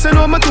for you ask you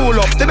know me tool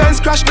up. The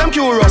Benz crash them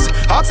curious.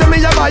 Ask me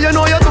you buy you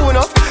know you do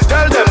enough.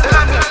 Tell them.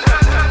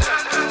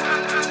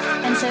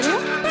 ¿En serio?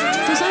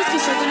 ¿Tú sabes que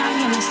estoy con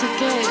alguien? Así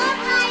que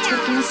 ¿por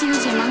qué me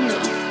sigues llamando?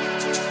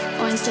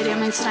 ¿O en serio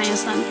me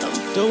extrañas tanto?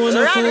 Don't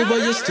wanna fool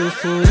but you still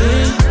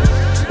fooling.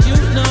 You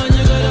know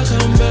you gotta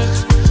come back.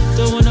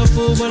 Don't wanna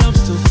fool but I'm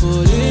still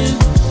fooling.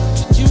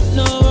 You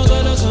know I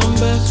gotta come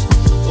back.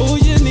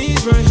 Oh your knees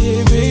right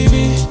here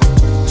baby.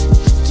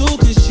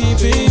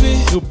 Baby.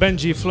 New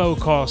Benji flow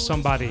called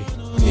Somebody.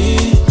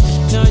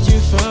 Now you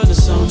found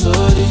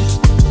somebody.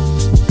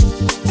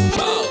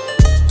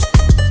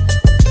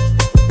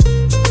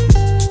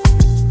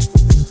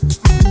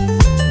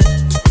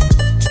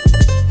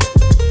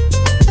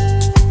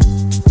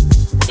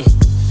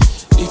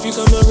 If you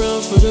come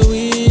around for the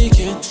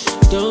weekend,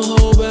 don't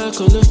hold back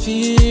on the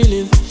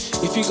feeling.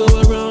 If you go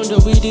around,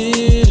 that we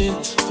dealing.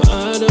 But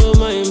I don't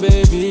mind,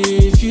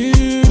 baby. If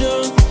you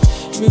don't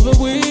move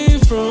away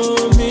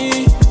from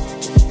me.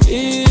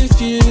 If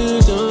you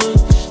don't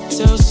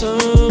tell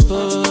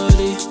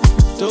somebody,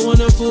 don't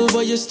wanna fool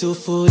but you're still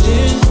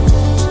fooling.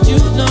 You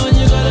know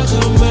you gotta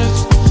come back.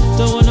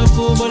 Don't wanna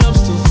fool but I'm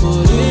still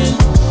fooling.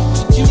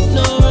 You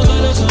know I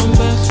gotta come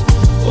back.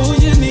 Oh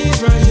your knees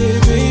right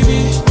here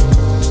baby.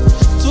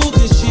 Talk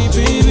is cheap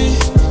baby,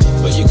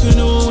 but you can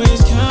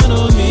always count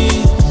on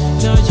me.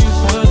 Now you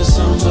found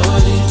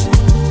somebody.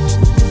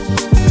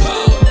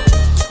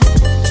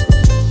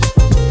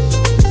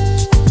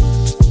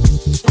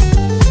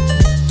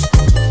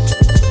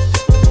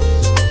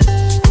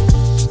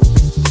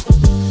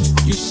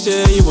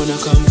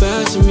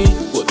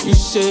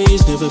 say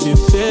it's never been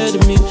fair to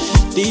me.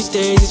 These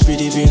days it's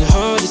really been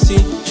hard to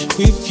see.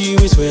 With you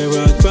is where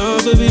I'd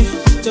rather be.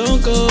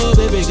 Don't go,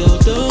 baby girl,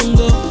 don't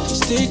go.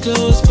 Stay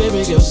close,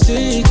 baby girl,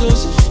 stay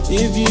close.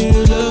 If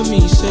you love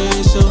me, say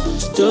so.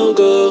 Don't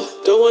go,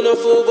 don't wanna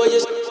fool by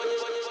your.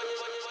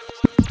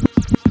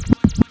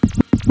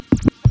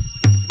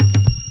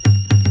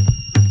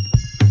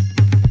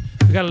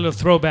 We got a little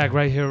throwback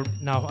right here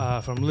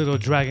now from Little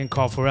Dragon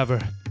called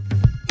Forever.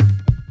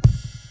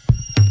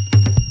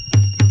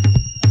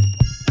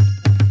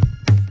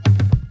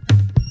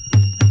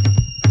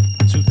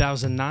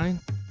 (2009).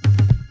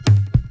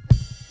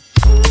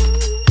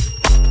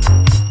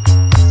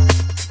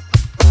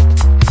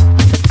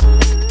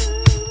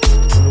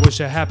 I wish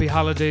a happy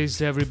holidays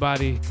to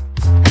everybody.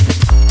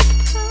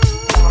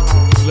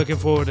 Looking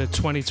forward to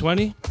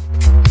 2020.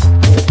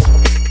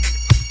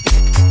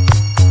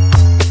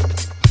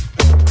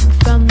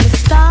 From the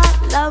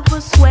start, love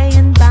was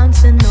swaying,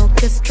 bouncing,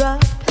 orchestra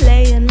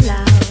playing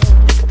loud.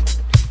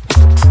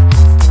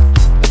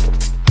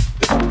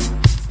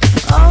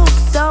 Oh,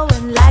 so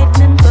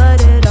enlightening,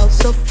 but it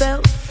also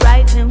felt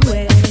frightening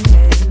when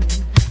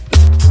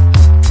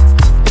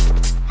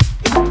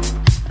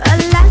a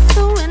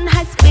lasso in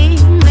high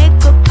speed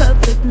make a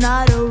perfect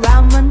knot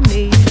around my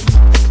knee.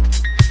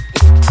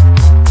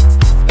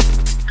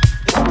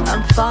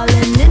 I'm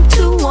falling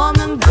into warm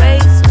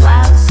embrace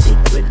while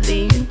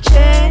secretly in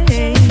chains.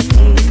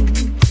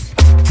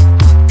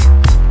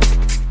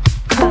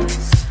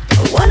 'Cause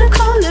I wanna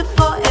call it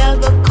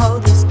forever, call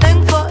this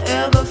thing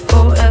forever,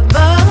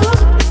 forever.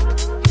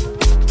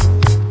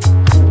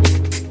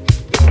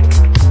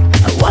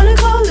 I wanna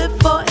call it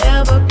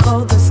forever,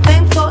 call this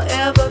thing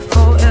forever,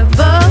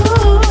 forever.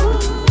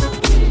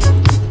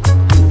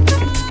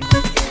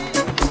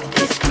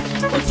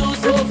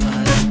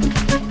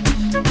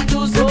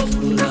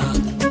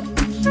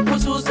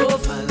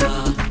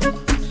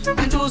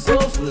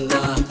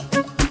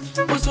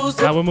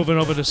 Now we're moving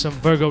over to some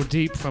Virgo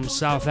Deep from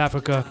South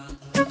Africa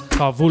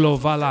called Vulo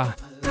Vala.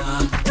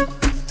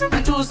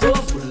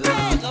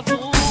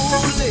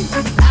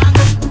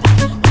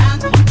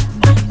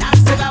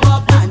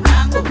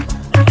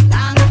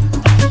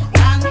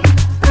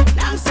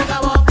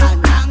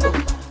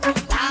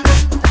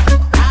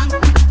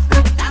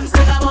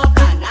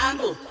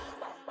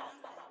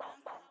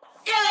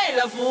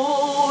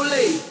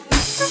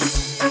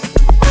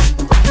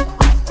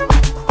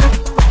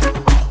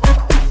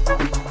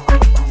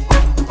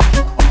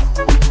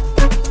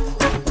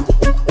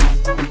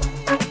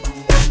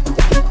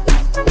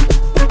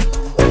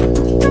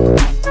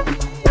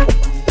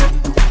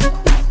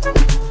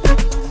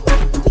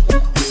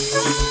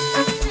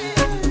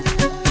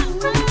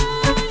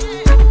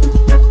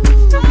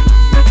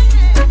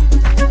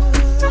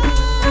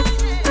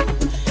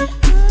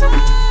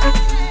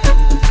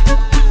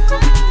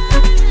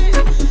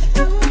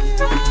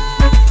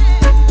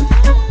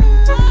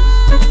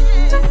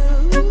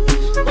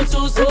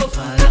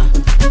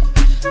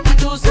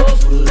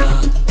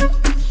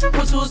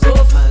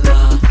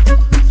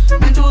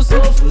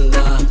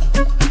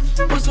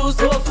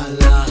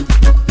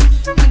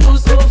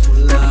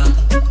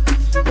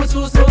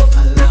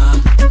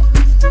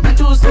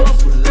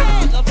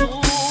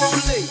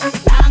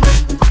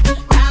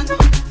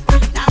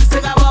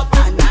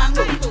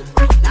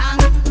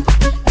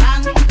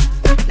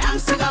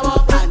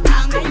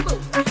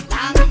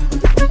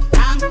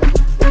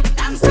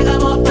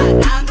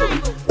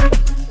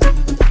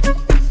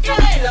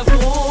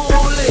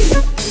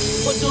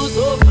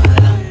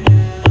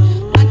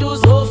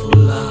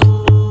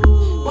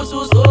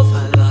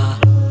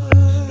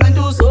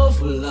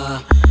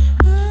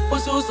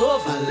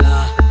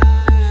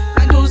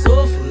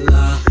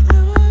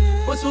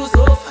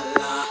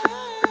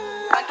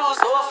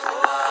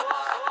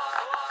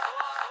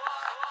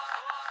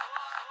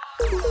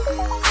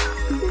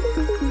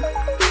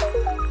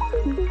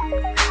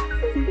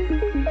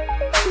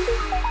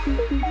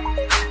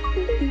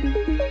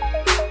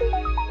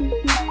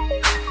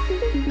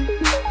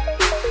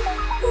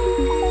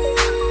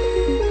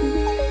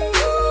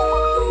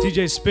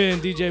 DJ Spin,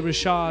 DJ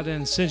Rashad,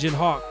 and Sinjin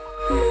Hawk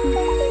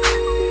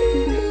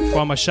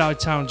from my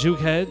Chi-Town Juke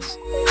Heads.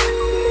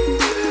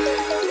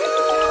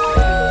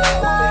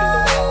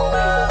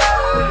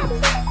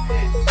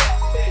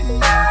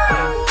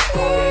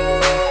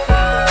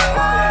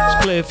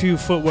 Let's play a few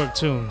footwork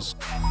tunes.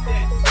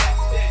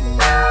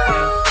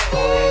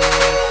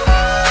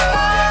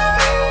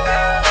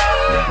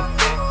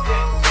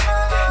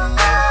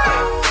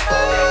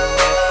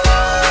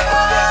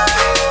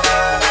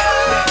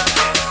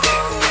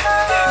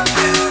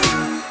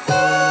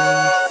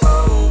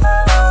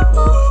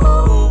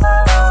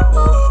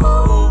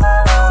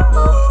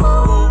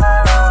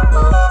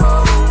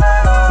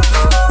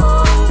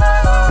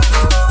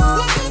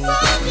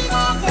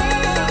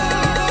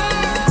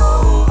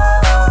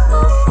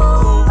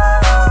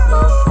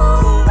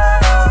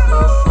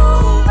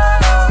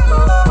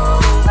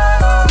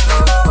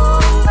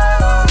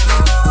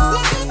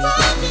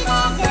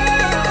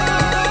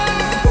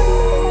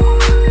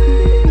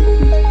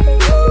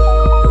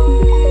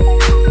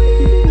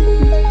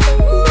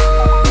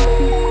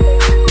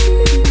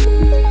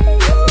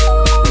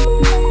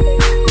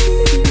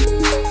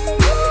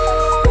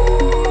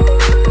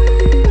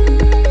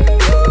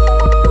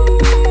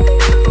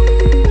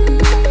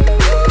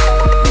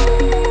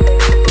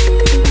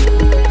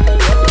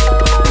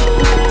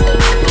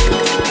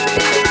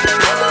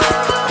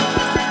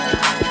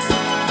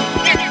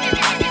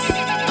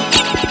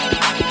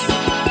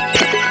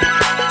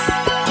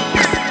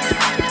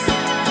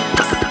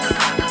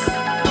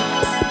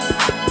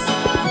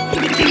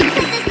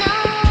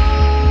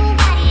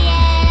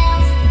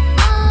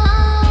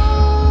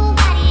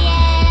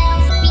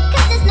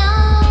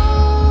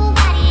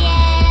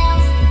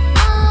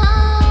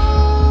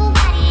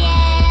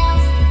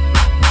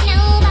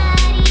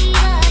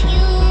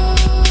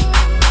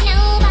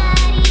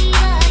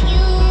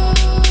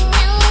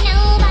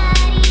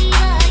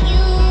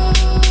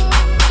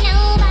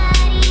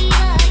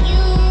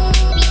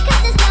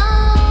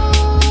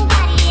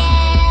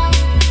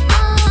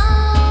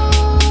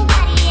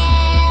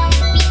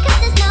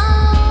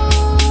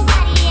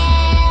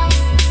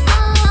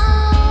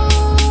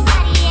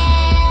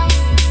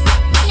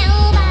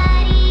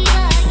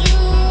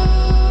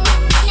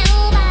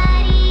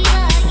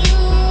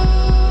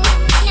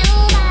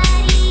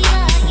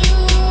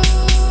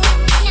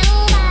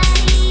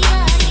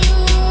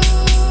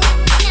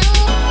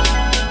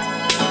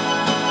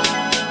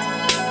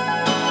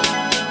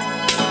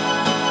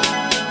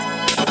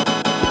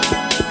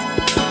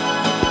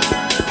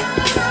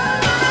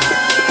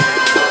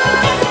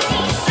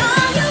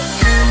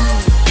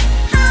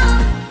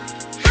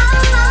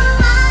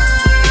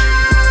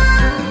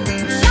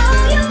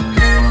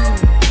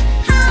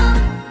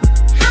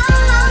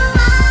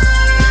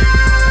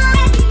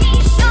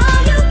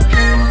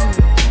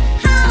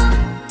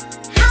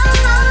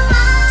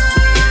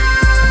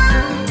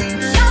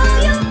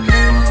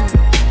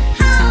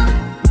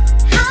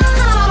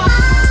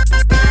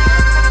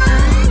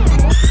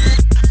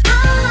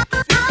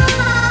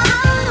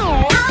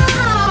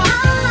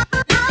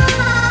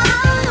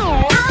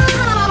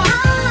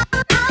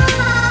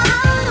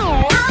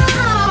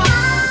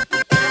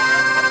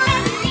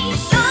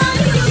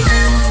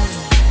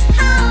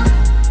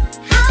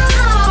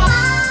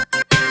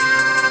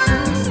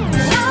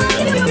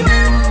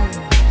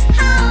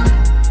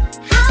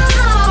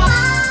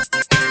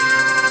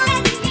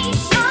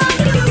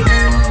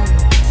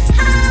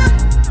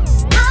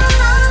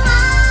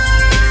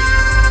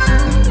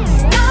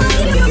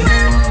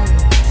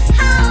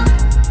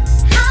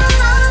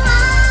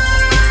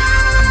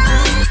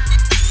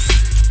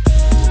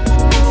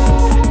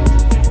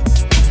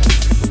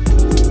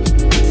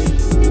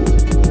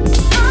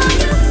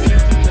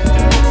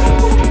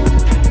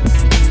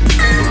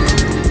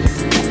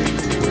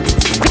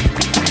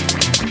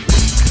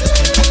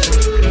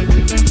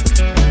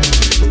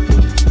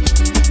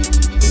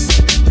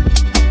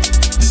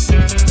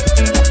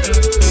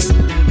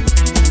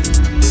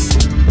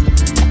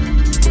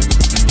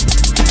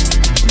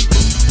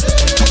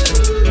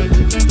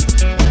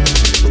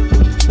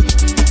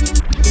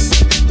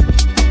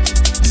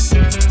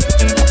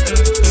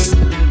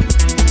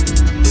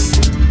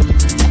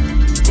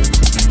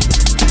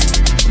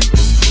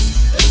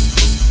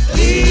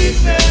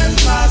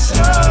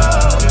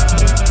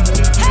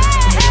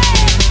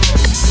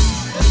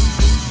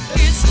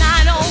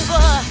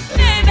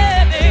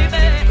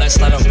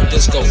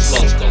 disco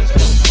flow.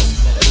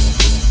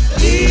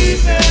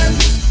 Leaving.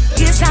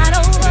 It's not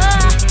over.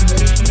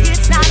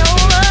 It's not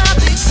over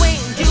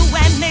between you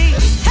and me.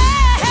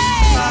 Hey,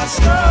 hey. My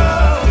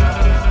soul.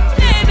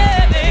 Baby,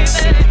 baby.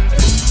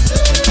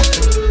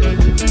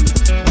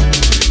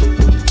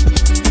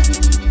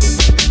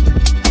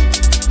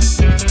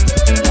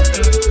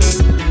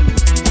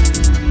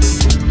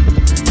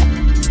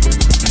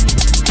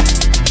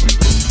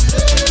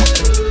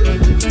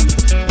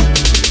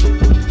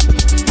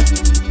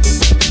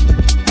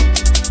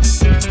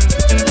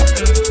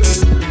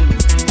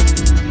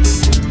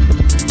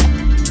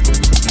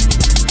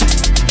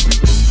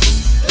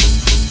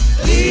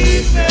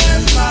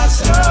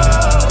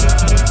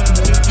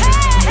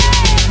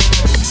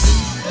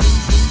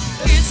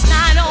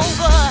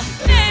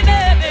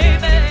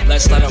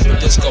 Let's light up a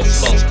disco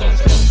flow.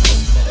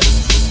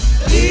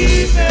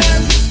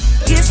 Leaving.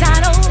 It's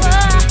not over.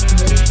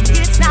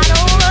 It's not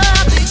over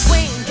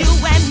between you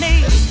and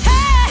me.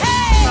 Hey,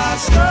 hey. My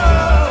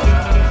soul.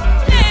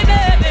 Baby,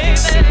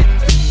 baby.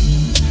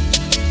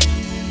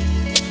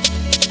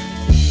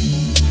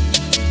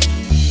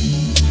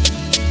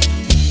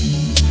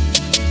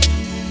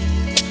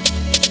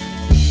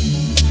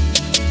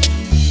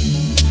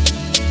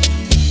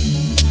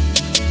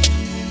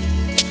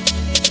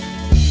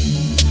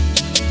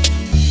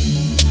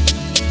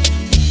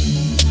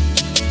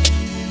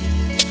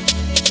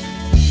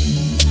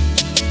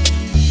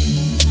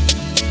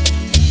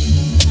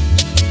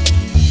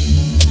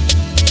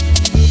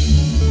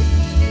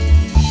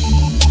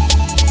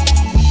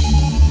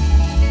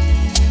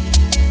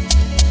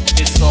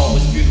 It's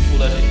always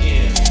beautiful at the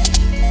end.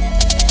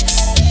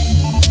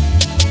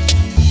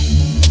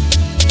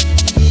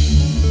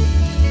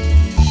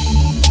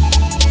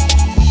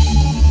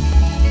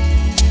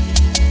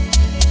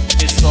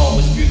 It's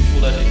always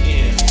beautiful at the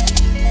end.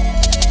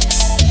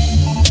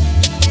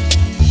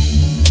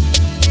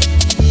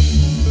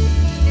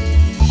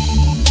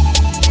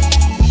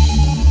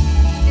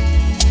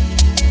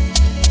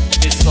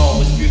 It's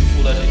always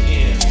beautiful at the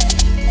end.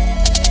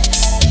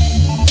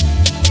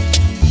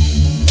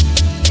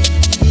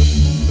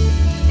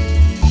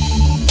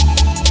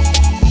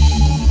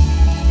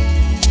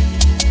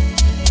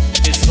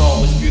 It's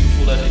always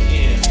beautiful at the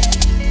end.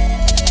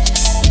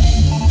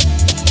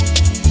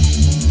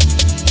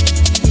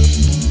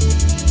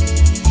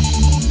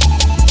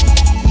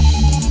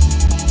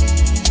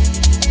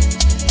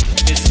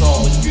 It's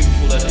always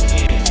beautiful at the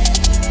end.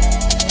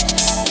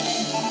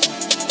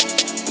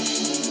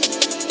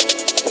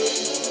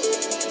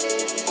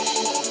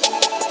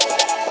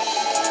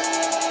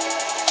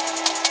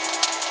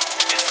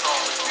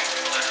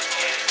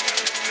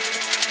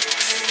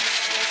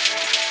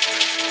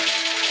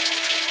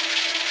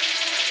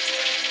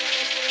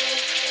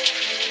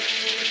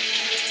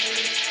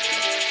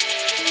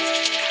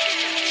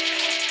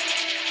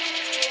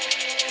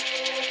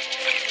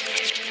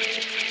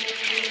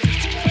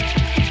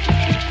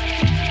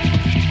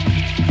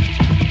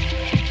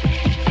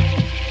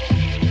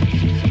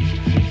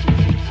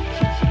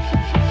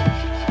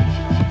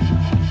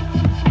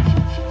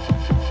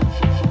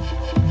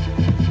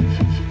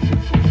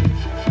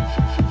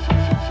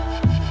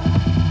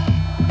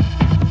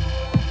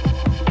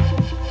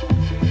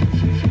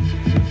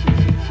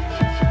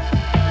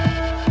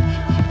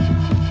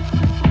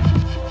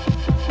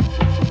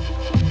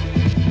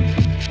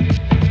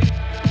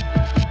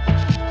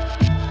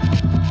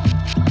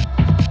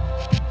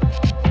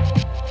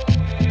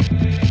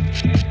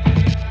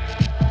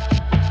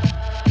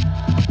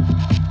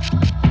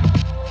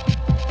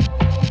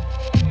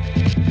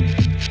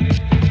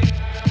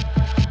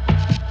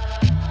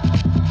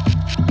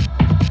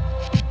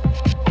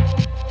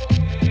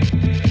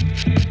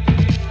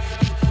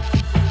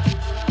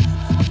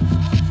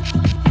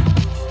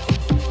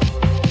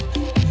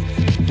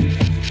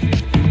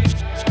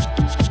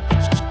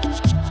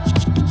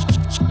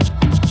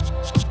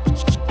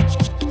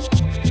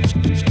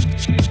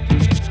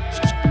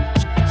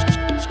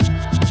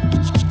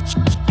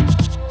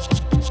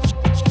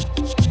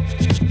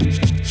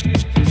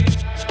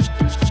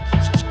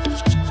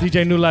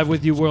 DJ New Life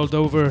with you world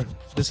over.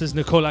 This is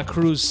Nicola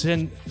Cruz,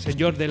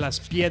 Señor de las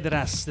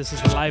Piedras. This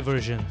is the live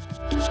version.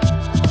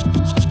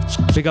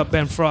 Big up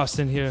Ben Frost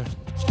in here.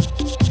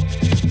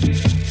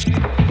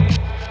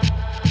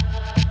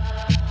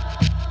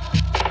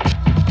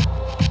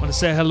 Want to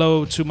say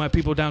hello to my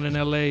people down in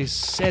LA,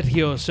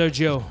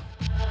 Sergio,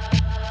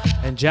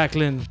 and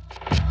Jacqueline.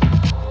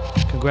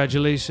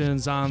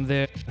 Congratulations on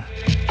their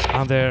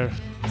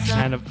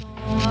kind of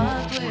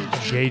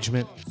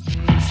engagement.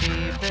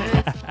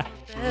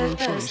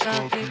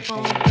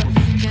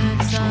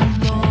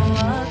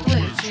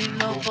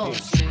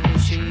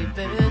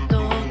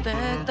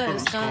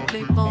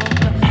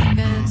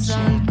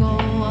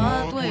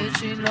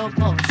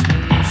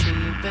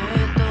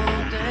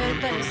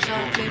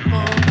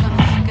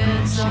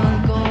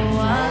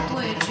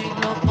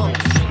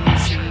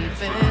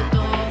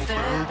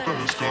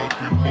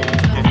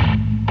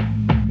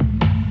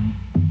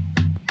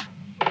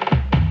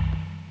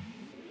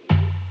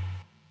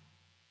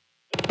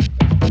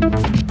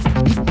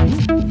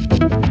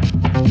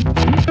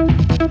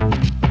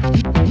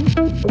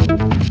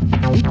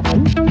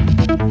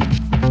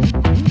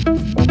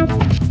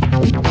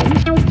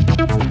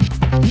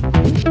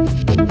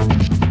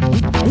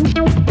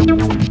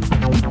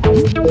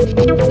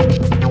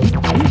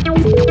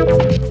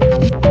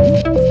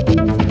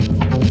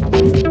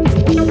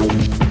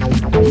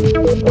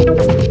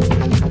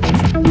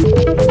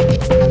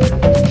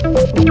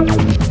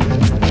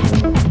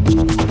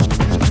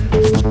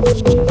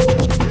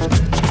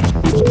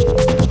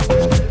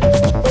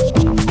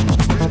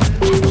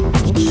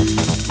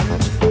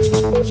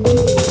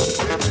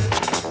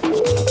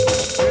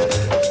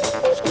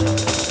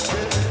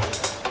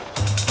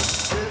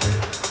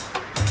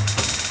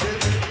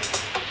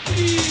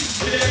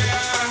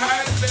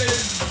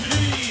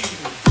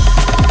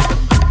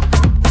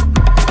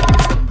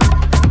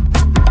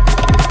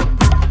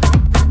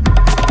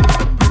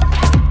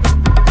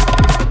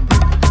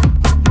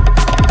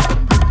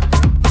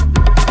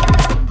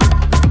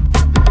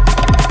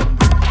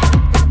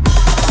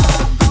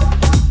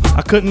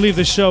 Couldn't leave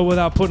the show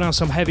without putting on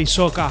some heavy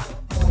soca.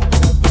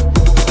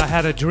 I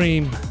had a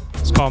dream.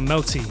 It's called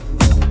Melty.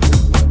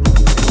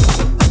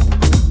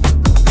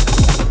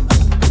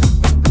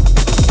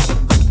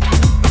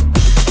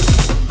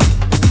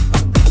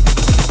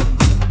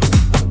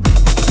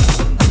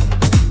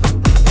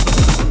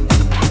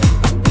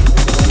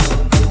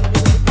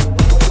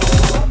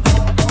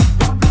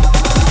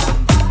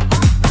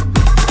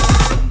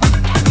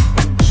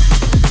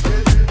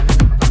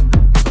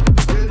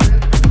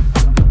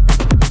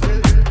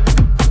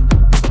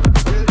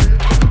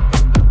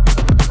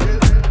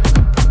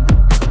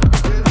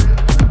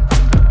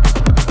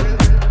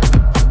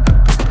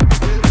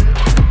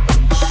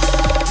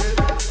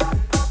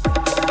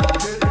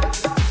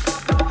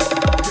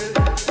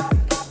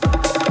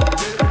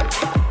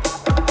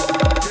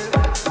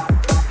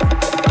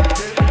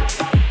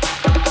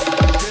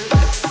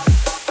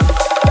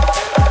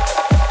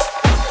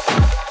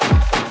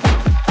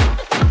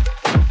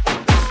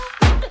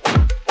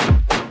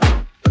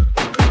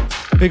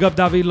 Big up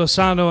David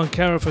Lozano and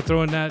Kara for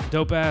throwing that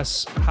dope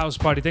ass house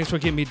party. Thanks for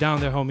getting me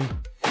down there, homie.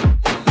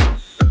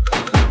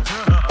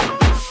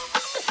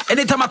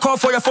 Anytime I call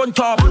for your phone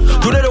top,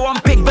 you know the one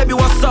pick, baby,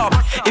 what's up?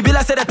 It be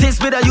like say the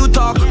things me that you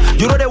talk,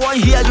 you know the one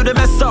here, you the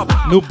mess up.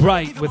 New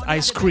Bright with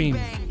Ice Cream.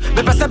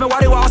 Baby, say me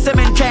what you want, say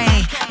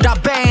maintain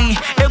that bang.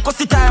 Eko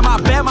si time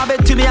I bear my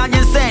bed to me and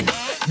you send.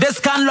 This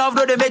kind of love,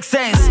 no, they make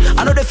sense.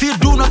 I know they feel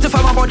do nothing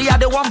for my body. I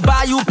they want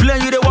buy you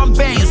plane, you they want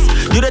bangs.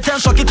 You they tell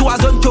shocky to a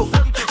zonto.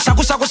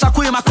 Shaku shaku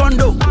shaku in my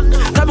condo.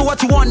 Tell me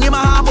what you want in my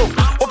habo.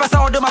 Open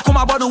sa ode ma come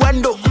about the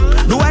window.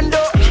 The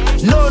window.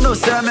 No,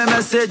 send me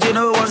message, you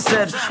know one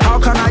said. How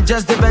can I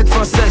just beg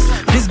for sex?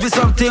 This be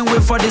something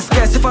with for this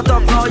case. If I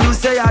talk now, you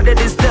say I did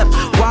this step.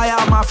 Why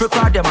am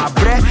Africa, they my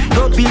bread?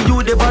 Don't be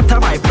you, they butter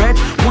my bread.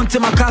 Want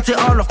my cat,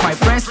 all of my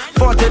friends.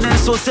 14 and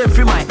so safe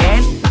free my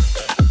end.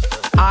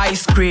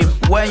 Ice cream,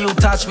 when you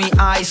touch me,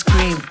 ice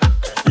cream.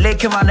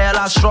 Lake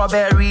vanilla,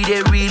 strawberry,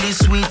 they really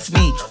sweet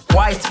me.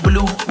 White,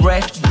 blue,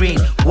 red, green.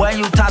 When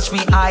you touch me,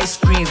 ice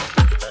cream.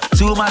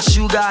 Too much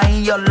sugar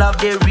in your love,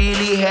 they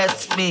really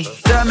hurt me.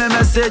 Tell me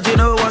message, you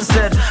know one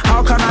said.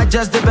 How can I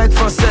just beg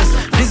for sex?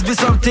 This be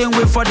something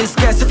with for this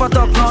case. If I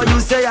talk now, you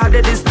say I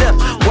did this step.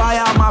 Why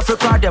am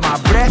Africa, they my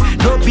bread?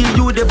 Don't be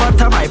you, they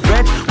butter my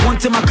bread.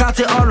 Want my cat,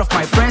 all of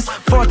my friends.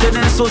 14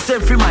 and so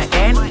safe free my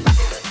end.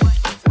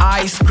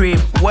 Ice cream,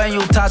 when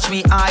you touch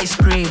me, ice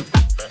cream.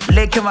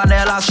 Lake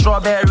vanilla,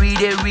 strawberry,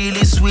 they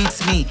really sweet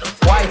me.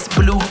 White,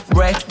 blue,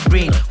 red,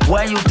 green.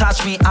 When you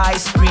touch me,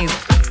 ice cream.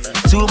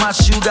 Too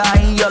much sugar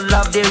in your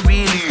love, they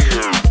really.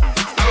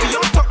 You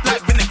don't talk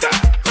like vinegar.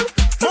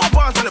 More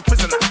bars than a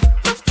prisoner.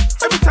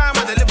 Every time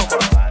I deliver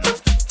one.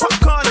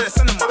 Popcorn in the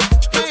cinema.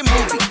 Play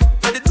movie.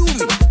 And they do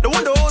me. They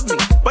want to hold me.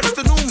 But it's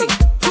the new me.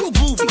 Too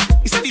groovy.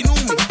 He said he knew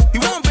me. He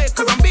won't beg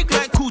cause I'm big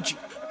like Coochie.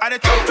 I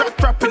done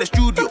trap in the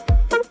studio.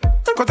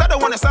 Cause I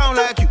don't wanna sound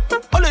like you.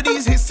 All of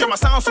these hits, yeah, my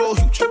sound so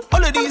huge.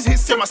 All of these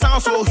hits, yeah, my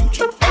sound so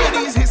huge. All of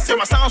these hits, yeah,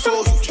 my sound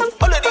so huge.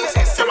 All of these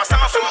hits, yeah, my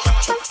sound so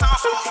huge. Sound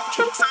so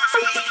huge. Sound so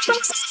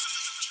huge.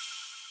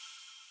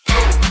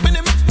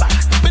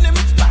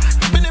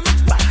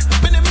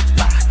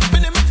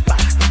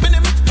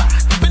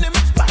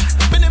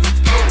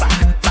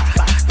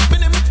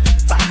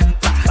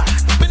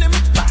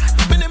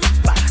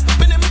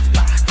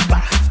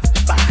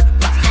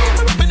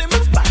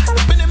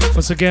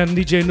 Once again,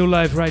 DJ New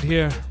Life right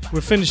here.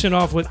 We're finishing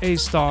off with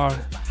A-Star.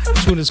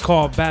 The tune is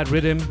called Bad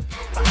Rhythm.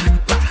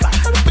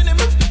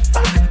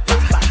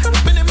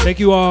 Thank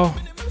you all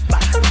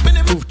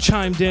who've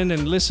chimed in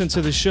and listened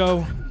to the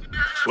show.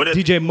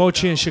 DJ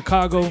Mochi in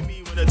Chicago.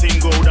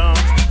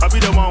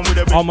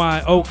 All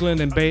my Oakland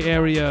and Bay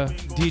Area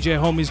DJ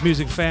Homies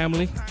Music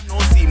family.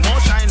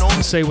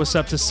 Say what's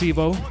up to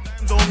Sivo.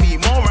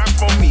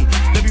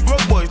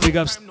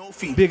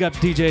 Big up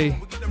DJ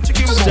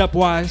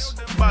Stepwise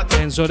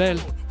and Zorel.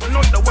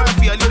 Not the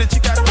wifey, I leave the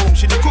chick at home.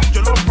 She dey cook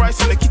jollof rice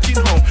in the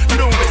kitchen home. You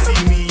don't wanna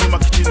see me in my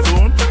kitchen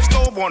zone.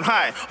 Stove on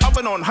high,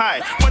 oven on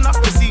high. Burn up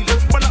the ceiling,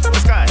 burn up the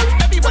sky.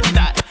 Everybody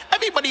die,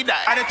 everybody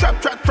die. I dey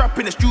trap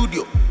in the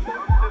studio.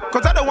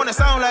 Cause I don't wanna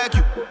sound like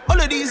you. All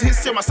of these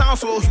hits, yeah, my sound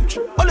so huge.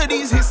 All of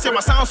these hits, yeah,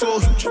 my sound so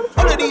huge.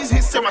 All of these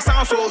hits, yeah, my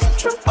sound so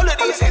huge. All of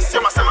these hits, yeah,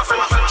 my sound so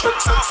huge.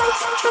 Sound so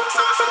huge,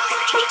 sound so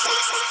huge.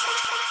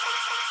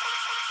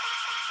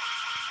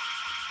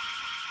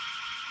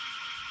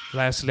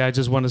 Lastly, I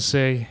just want to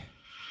say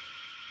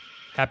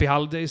happy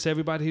holidays to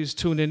everybody who's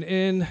tuning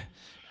in.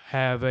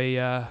 Have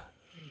a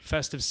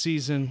festive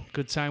season,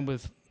 good time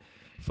with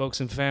folks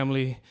and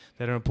family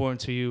that are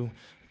important to you.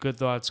 Good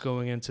thoughts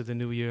going into the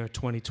new year,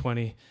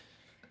 2020.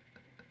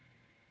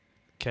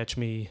 Catch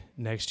me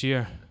next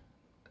year.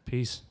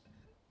 Peace.